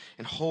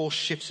 and whole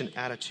shifts in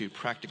attitude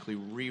practically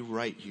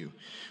rewrite you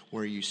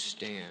where you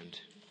stand.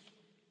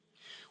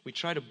 We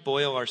try to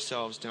boil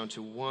ourselves down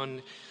to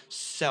one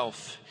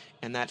self,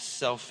 and that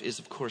self is,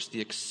 of course,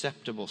 the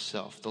acceptable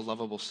self, the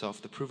lovable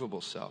self, the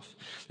provable self.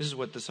 This is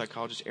what the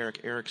psychologist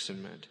Erik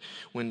Erikson meant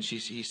when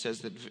he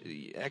says that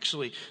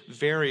actually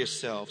various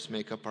selves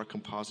make up our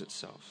composite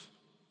self,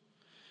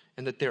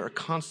 and that there are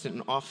constant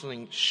and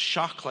often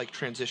shock-like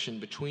transition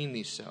between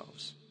these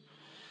selves.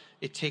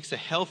 It takes a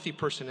healthy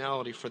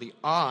personality for the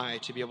I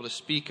to be able to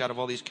speak out of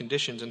all these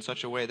conditions in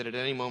such a way that at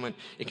any moment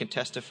it can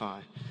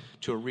testify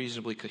to a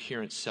reasonably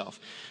coherent self.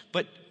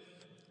 But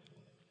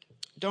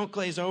don't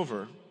glaze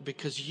over,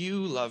 because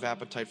you love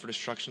Appetite for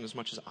Destruction as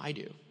much as I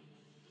do.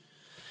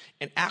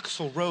 And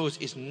Axl Rose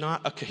is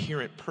not a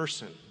coherent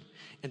person,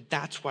 and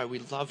that's why we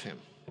love him.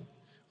 Or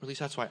at least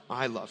that's why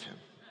I love him.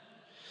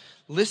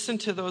 Listen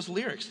to those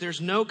lyrics.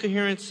 There's no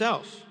coherent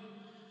self.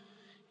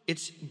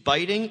 It's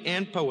biting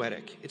and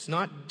poetic. It's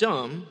not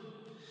dumb,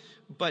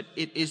 but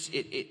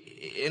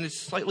it's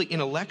slightly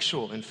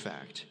intellectual, in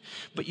fact.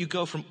 But you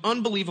go from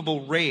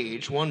unbelievable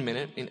rage 1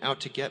 minute in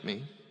Out to Get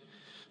Me,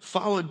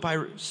 followed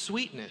by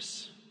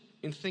sweetness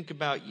in Think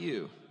About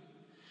You.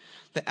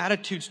 The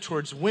attitudes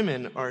towards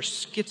women are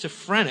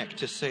schizophrenic,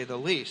 to say the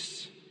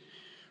least,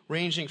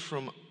 ranging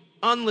from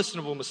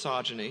unlistenable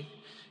misogyny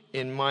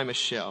in My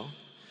Michelle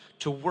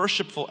to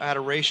worshipful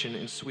adoration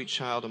in Sweet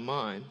Child of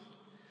Mine,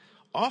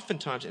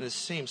 oftentimes in the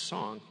same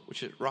song,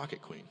 which is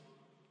Rocket Queen.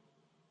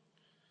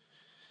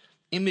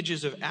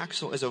 Images of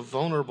Axl as a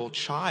vulnerable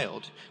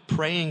child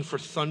praying for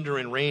thunder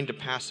and rain to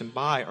pass him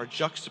by are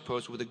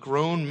juxtaposed with a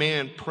grown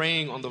man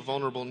preying on the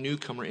vulnerable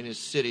newcomer in his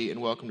city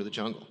in Welcome to the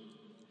Jungle.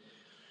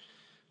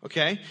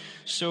 Okay?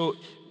 So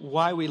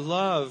why we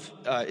love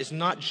is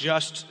not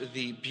just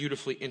the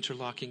beautifully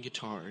interlocking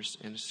guitars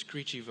and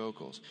screechy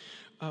vocals.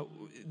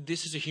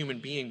 This is a human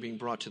being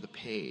brought to the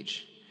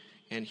page,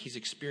 and he's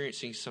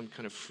experiencing some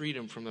kind of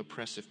freedom from the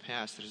oppressive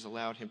past that has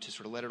allowed him to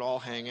sort of let it all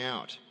hang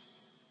out.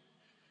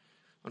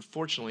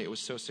 Unfortunately, it was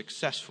so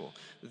successful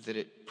that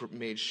it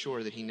made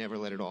sure that he never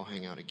let it all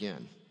hang out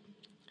again.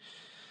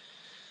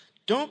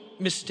 Don't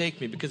mistake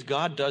me, because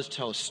God does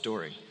tell a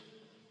story.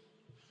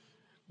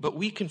 But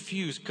we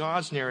confuse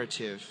God's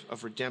narrative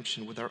of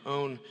redemption with our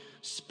own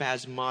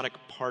spasmodic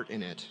part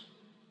in it.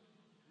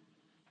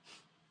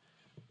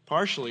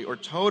 Partially or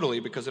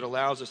totally because it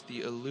allows us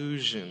the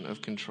illusion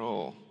of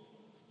control,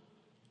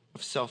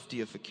 of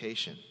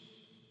self-deification.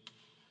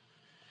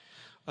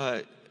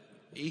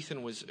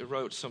 Ethan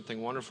wrote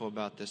something wonderful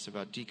about this,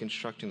 about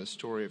deconstructing the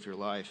story of your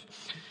life.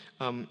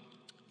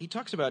 He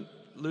talks about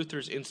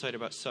Luther's insight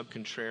about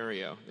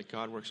subcontrario, that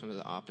God works under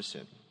the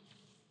opposite.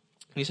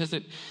 And he says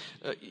that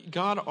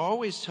God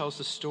always tells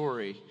the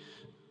story,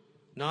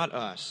 not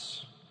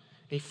us.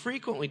 And he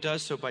frequently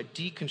does so by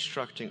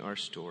deconstructing our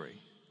story,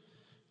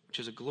 which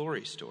is a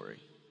glory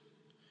story,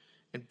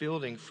 and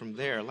building from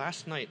there.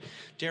 Last night,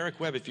 Derek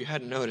Webb, if you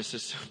hadn't noticed,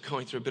 is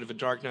going through a bit of a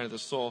dark night of the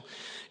soul,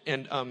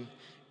 and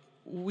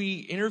we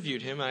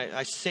interviewed him.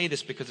 I say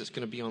this because it's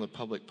going to be on the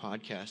public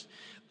podcast.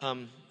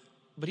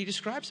 But he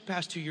describes the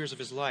past 2 years of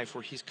his life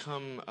where he's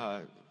come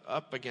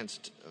up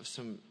against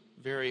some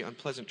very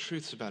unpleasant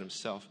truths about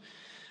himself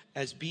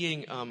as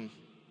being,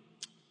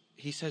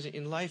 he says,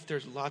 in life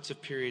there's lots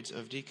of periods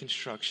of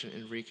deconstruction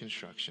and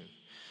reconstruction.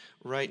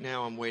 Right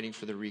now I'm waiting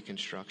for the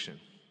reconstruction.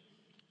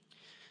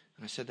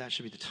 And I said that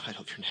should be the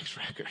title of your next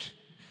record.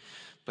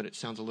 But it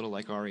sounds a little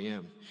like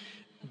R.E.M.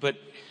 But,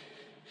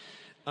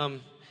 and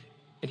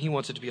he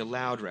wants it to be a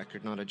loud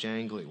record, not a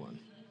jangly one.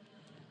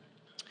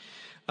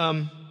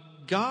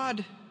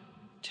 God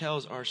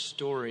tells our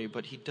story,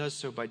 but he does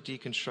so by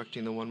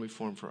deconstructing the one we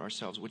form for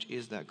ourselves, which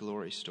is that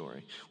glory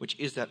story, which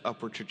is that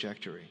upward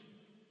trajectory.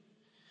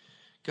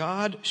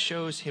 God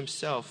shows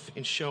himself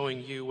in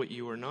showing you what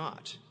you are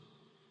not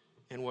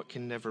and what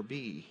can never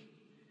be.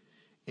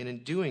 And in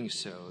doing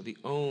so, the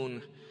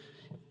own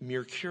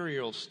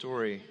mercurial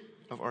story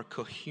of our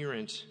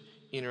coherent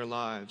inner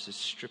lives is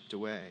stripped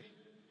away.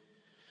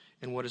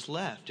 And what is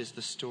left is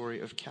the story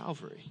of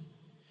Calvary,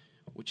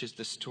 which is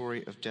the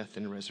story of death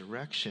and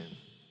resurrection.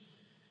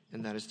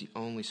 And that is the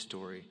only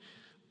story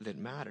that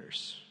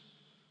matters.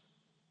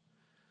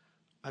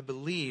 I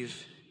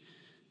believe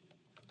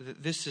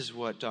that this is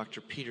what Dr.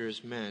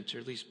 Peters meant, or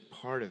at least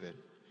part of it,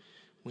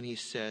 when he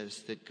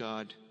says that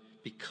God,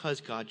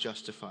 because God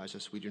justifies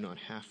us, we do not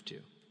have to.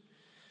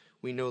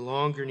 We no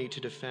longer need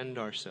to defend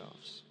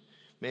ourselves,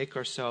 make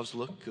ourselves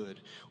look good,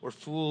 or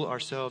fool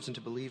ourselves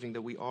into believing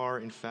that we are,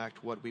 in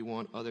fact, what we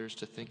want others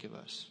to think of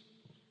us.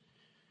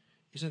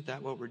 Isn't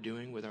that what we're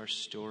doing with our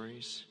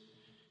stories,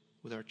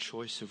 with our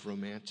choice of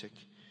romantic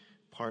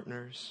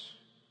partners.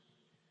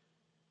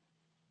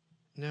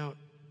 Now,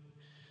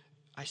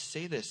 I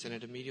say this and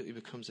it immediately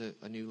becomes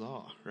a new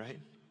law, right?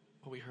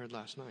 What we heard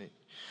last night.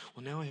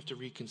 Well, now I have to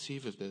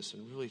reconceive of this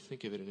and really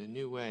think of it in a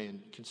new way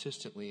and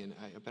consistently, and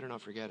I better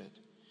not forget it.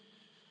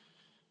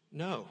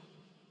 No.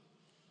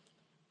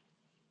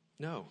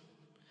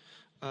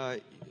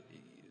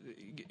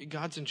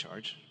 God's in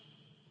charge.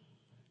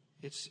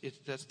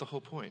 That's the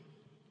whole point.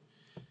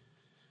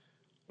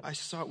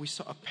 We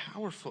saw a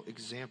powerful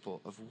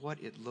example of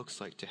what it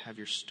looks like to have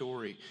your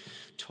story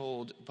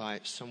told by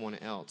someone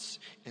else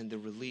and the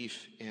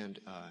relief and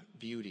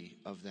beauty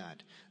of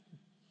that.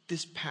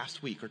 This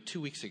past week, or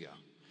 2 weeks ago,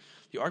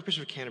 the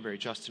Archbishop of Canterbury,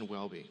 Justin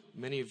Welby,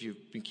 many of you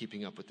have been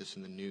keeping up with this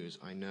in the news,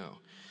 I know.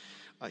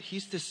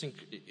 He's this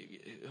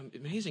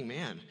amazing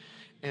man.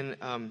 And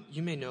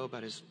you may know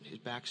about his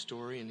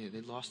backstory, and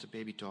they lost a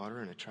baby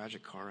daughter in a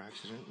tragic car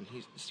accident, and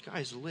this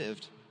guy's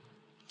lived.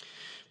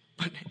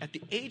 But at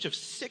the age of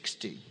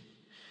 60,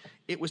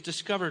 it was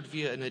discovered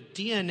via a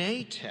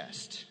DNA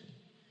test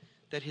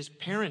that his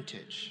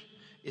parentage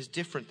is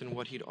different than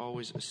what he'd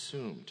always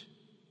assumed.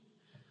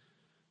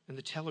 And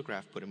the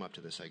Telegraph put him up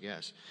to this, I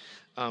guess.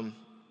 I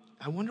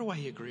wonder why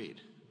he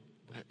agreed.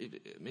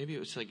 Maybe it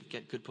was to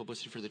get good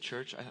publicity for the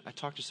church. I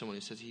talked to someone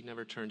who says he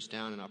never turns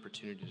down an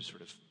opportunity to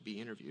sort of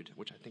be interviewed,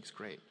 which I think is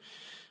great.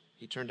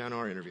 He turned down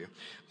our interview.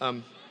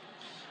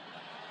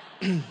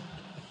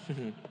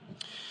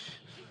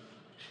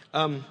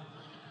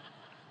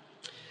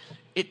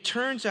 It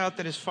turns out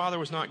that his father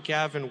was not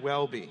Gavin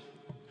Welby,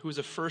 who was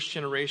a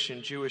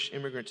first-generation Jewish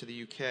immigrant to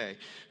the UK,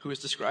 who was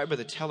described by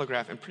the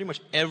Telegraph and pretty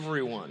much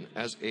everyone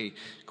as a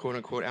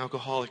quote-unquote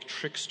alcoholic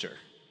trickster,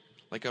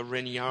 like a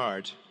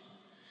Reynard.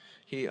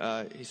 He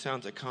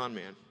sounds a con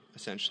man,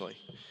 essentially,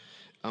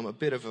 a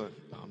bit of a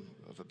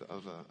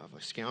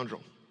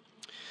scoundrel.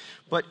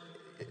 But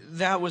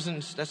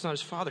that's not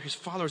his father. His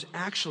father was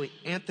actually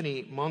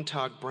Anthony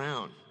Montague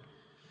Brown,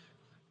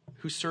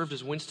 who served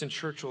as Winston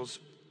Churchill's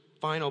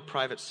final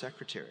private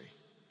secretary.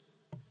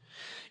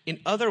 In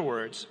other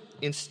words,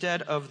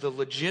 instead of the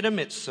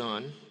legitimate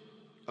son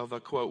of a,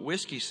 quote,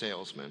 whiskey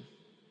salesman,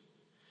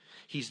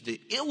 he's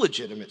the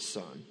illegitimate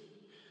son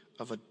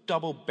of a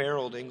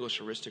double-barreled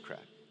English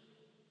aristocrat.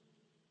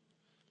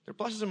 There are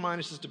pluses and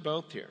minuses to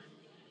both here.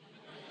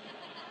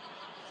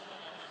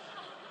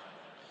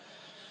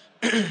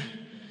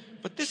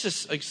 But this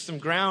is like some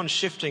ground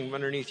shifting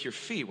underneath your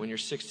feet when you're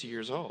 60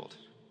 years old.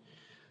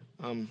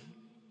 I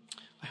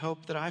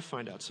hope that I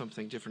find out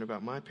something different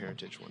about my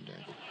parentage one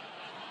day.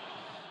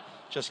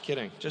 Just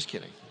kidding.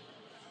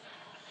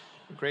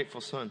 A grateful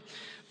son.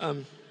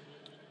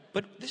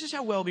 But this is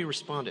how Welby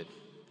responded.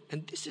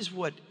 And this is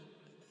what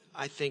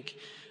I think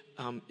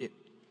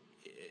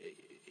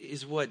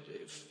is what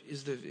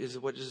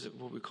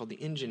we call the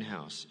engine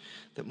house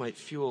that might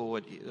fuel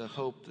the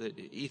hope that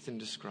Ethan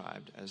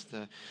described as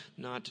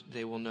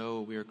they will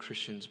know we are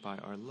Christians by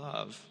our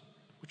love,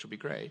 which will be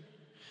great,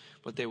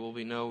 but they will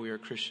know we are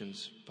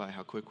Christians by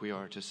how quick we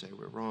are to say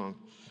we're wrong,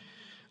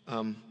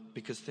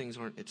 because things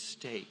aren't at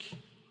stake.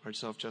 Our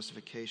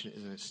self-justification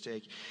isn't at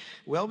stake.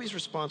 Welby's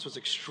response was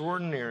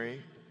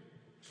extraordinary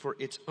for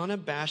its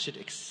unabashed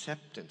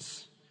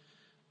acceptance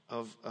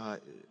of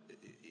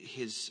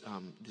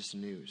this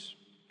news.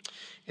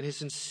 And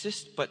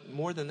but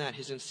more than that,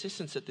 his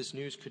insistence that this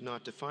news could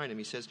not define him.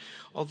 He says,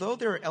 although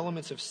there are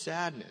elements of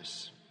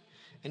sadness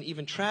and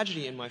even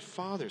tragedy in my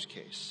father's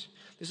case,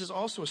 this is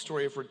also a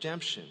story of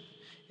redemption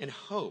and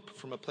hope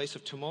from a place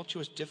of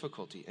tumultuous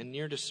difficulty and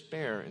near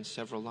despair in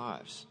several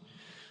lives.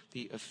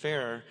 The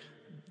affair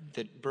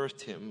that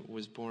birthed him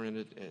was born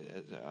in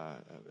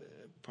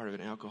part of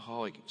an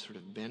alcoholic sort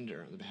of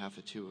bender on behalf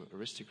of two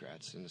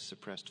aristocrats in the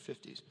suppressed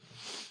 50s.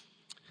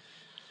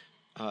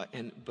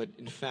 But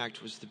in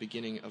fact was the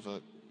beginning of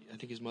I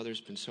think his mother's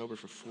been sober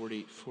for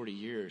 40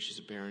 years. She's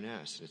a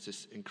baroness. It's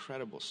this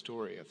incredible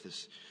story of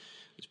this.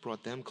 It's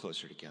brought them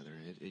closer together.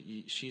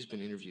 And she's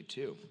been interviewed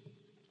too.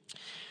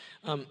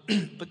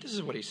 But this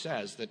is what he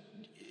says that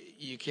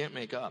you can't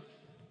make up.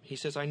 He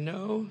says, I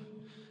know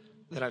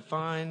that I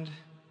find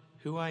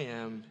who I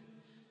am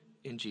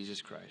in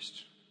Jesus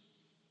Christ,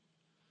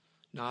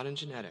 not in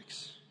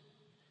genetics.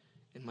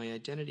 And my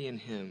identity in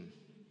him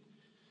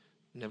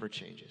never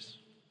changes.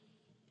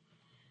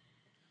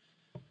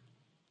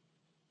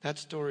 That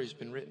story's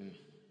been written.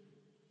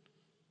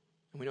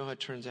 And we know how it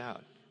turns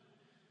out.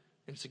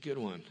 And it's a good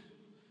one.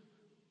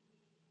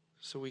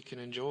 So we can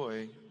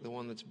enjoy the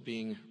one that's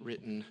being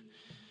written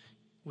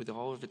with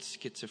all of its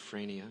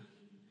schizophrenia.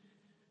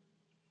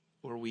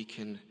 Or we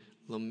can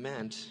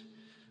lament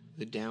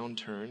the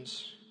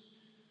downturns,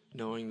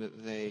 knowing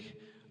that they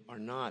are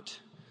not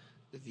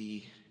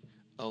the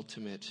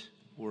ultimate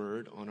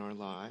word on our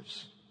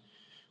lives.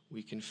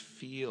 We can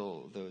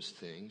feel those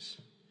things.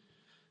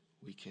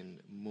 We can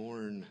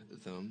mourn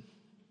them.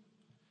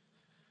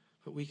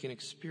 But we can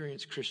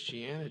experience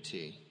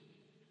Christianity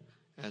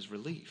as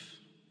relief.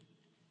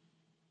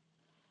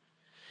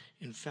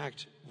 In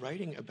fact,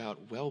 writing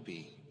about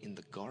Welby in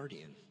The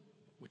Guardian,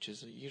 which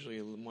is usually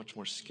a much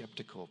more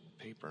skeptical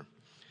paper,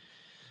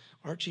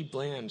 Archie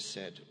Bland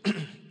said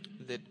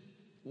that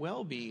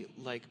Welby,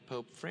 like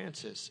Pope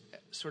Francis,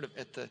 sort of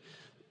at the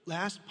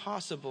last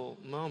possible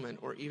moment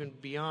or even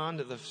beyond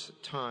the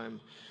time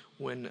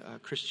when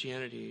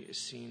Christianity is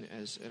seen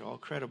as at all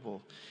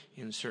credible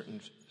in certain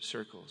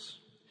circles.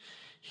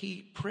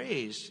 He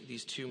praised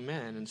these two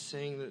men and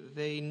saying that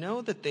they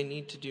know that they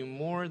need to do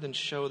more than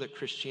show that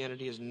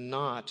Christianity is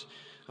not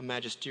a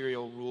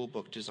magisterial rule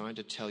book designed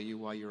to tell you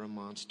why you're a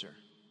monster.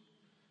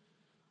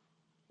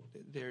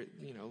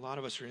 A lot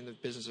of us are in the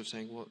business of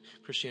saying, well,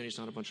 Christianity is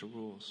not a bunch of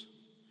rules.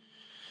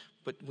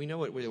 But we know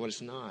what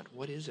it's not.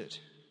 What is it?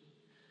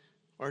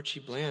 Archie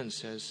Bland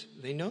says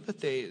they know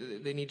that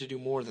they need to do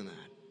more than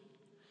that.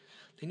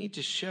 They need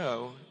to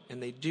show,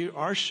 and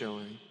are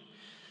showing,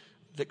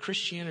 that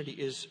Christianity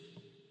is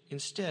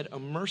instead a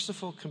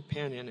merciful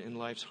companion in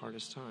life's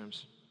hardest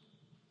times.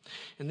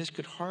 And this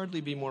could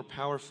hardly be more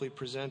powerfully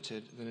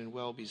presented than in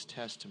Welby's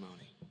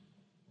testimony.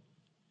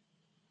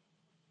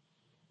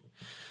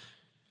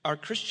 Our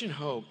Christian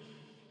hope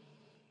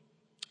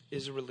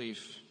is a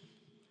relief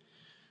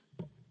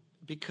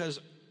because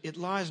it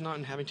lies not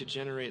in having to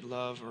generate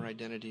love or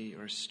identity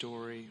or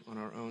story on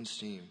our own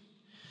steam,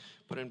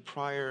 but in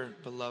prior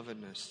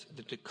belovedness,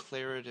 the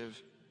declarative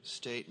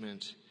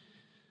statement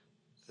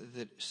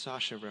that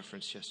Sasha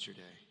referenced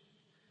yesterday.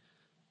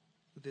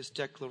 This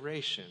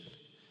declaration,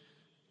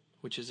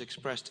 which is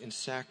expressed in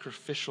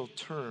sacrificial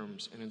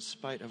terms and in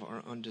spite of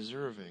our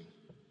undeserving.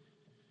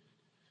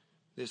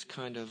 This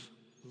kind of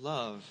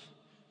love,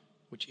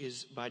 which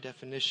is by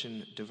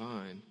definition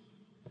divine.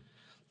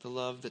 The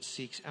love that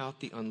seeks out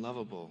the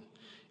unlovable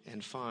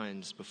and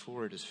finds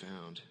before it is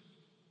found.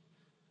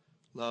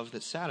 Love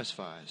that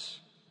satisfies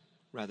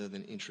rather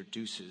than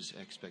introduces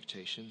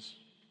expectations.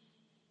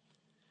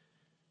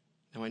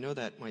 Now, I know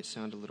that might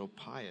sound a little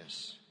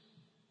pious,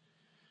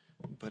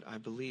 but I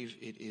believe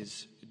it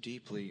is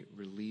deeply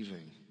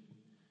relieving,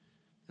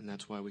 and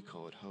that's why we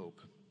call it hope.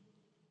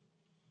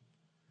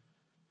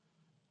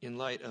 In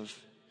light of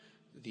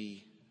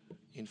the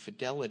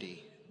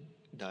infidelity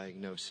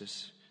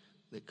diagnosis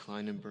that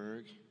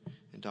Kleinenberg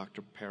and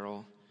Dr.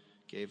 Perel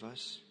gave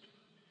us,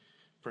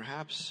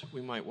 perhaps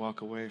we might walk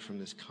away from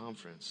this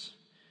conference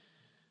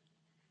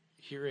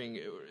hearing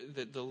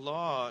that the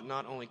law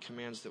not only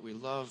commands that we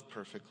love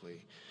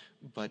perfectly,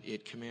 but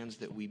it commands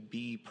that we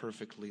be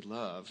perfectly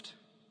loved.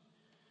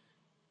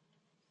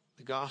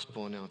 The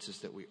gospel announces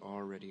that we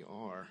already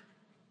are.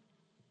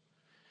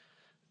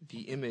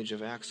 The image of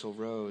Axl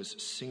Rose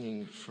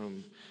singing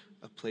from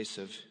a place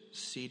of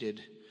seated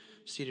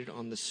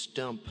on the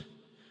stump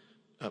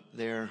up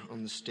there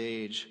on the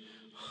stage,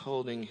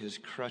 holding his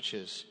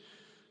crutches,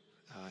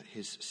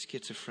 his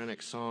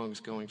schizophrenic songs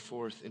going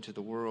forth into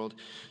the world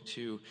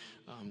to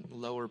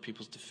lower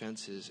people's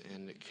defenses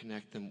and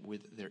connect them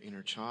with their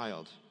inner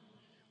child,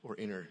 or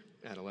inner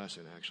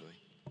adolescent, actually.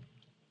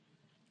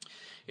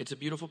 It's a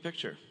beautiful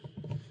picture.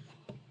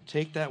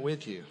 Take that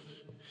with you.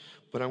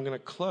 But I'm going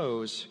to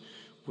close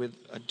with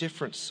a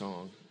different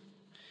song.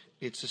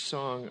 It's a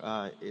song,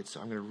 I'm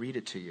going to read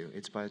it to you.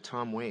 It's by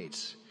Tom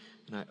Waits,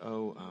 and I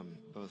owe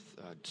both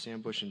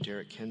Sam Bush and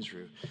Derek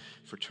Kensrew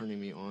for turning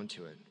me on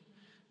to it.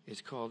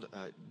 It's called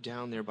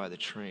Down There by the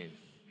Train.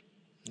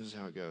 This is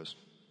how it goes.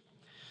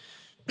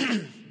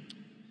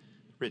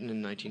 Written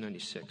in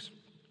 1996.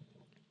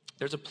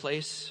 There's a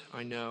place,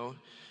 I know,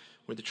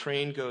 where the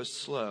train goes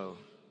slow,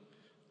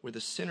 where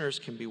the sinners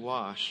can be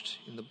washed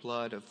in the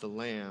blood of the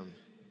Lamb.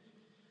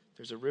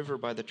 There's a river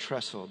by the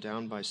trestle,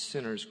 down by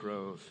Sinner's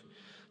Grove,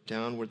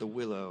 down where the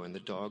willow and the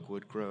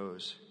dogwood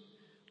grows,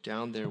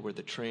 down there where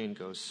the train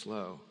goes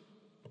slow.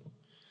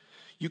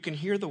 You can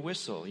hear the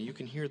whistle, you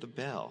can hear the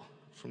bell,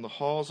 from the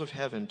halls of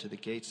heaven to the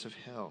gates of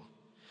hell.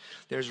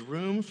 There's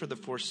room for the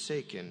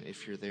forsaken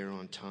if you're there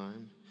on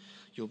time.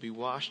 You'll be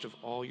washed of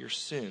all your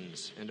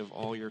sins and of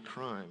all your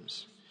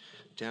crimes,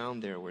 down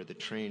there where the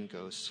train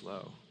goes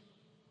slow.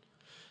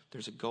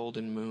 There's a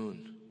golden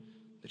moon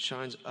that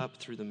shines up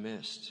through the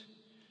mist.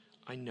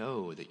 I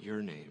know that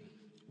your name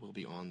will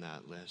be on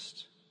that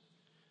list.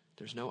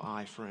 There's no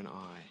eye for an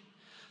eye.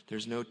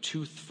 There's no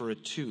tooth for a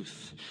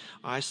tooth.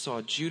 I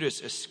saw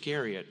Judas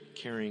Iscariot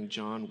carrying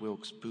John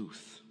Wilkes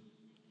Booth,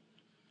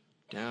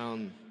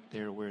 down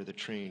there where the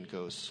train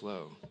goes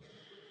slow.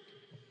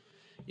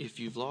 If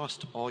you've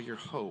lost all your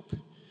hope,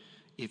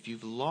 if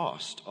you've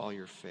lost all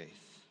your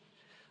faith,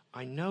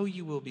 I know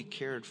you will be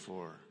cared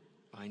for.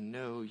 I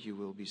know you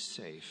will be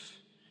safe.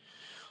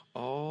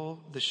 All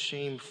the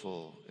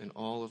shameful and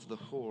all of the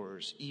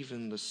whores,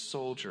 even the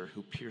soldier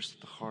who pierced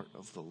the heart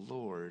of the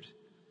Lord,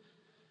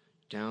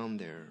 down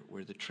there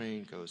where the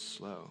train goes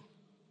slow.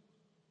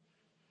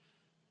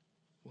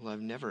 Well,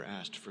 I've never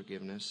asked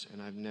forgiveness,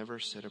 and I've never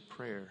said a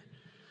prayer.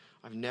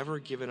 I've never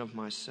given of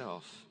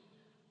myself,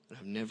 and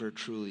I've never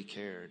truly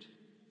cared.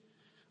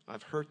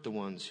 I've hurt the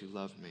ones who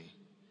love me.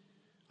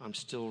 I'm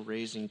still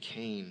raising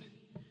Cain.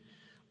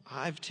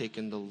 I've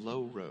taken the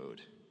low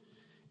road,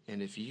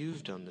 and if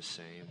you've done the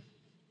same,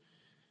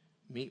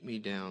 meet me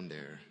down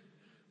there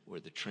where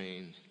the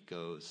train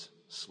goes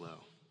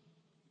slow.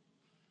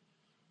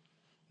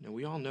 Now,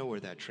 we all know where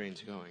that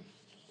train's going.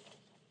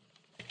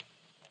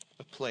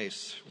 a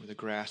place where the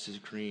grass is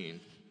green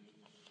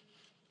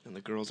and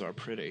the girls are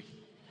pretty.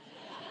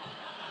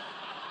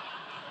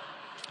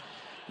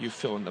 You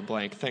fill in the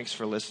blank. Thanks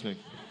for listening.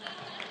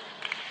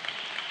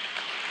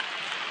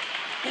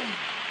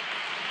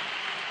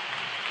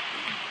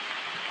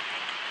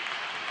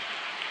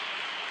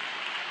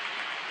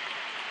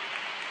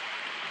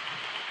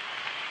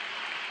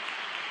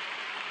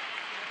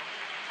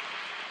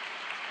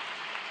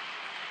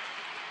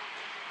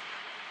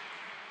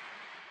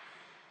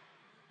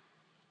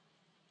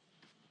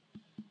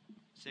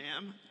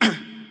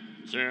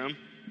 Sam?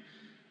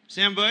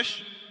 Sam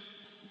Bush?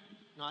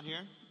 Not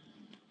here?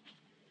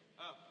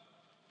 Oh.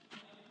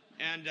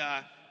 And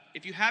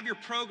if you have your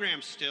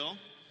program still,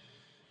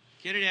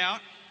 get it out.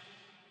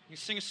 You can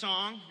sing a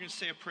song, we're going to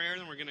say a prayer,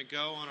 then we're going to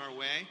go on our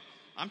way.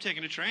 I'm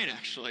taking a train,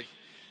 actually.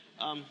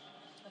 And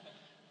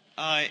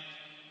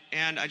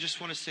I just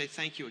want to say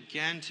thank you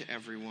again to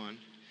everyone.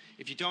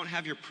 If you don't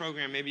have your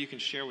program, maybe you can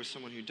share with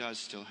someone who does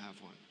still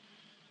have one.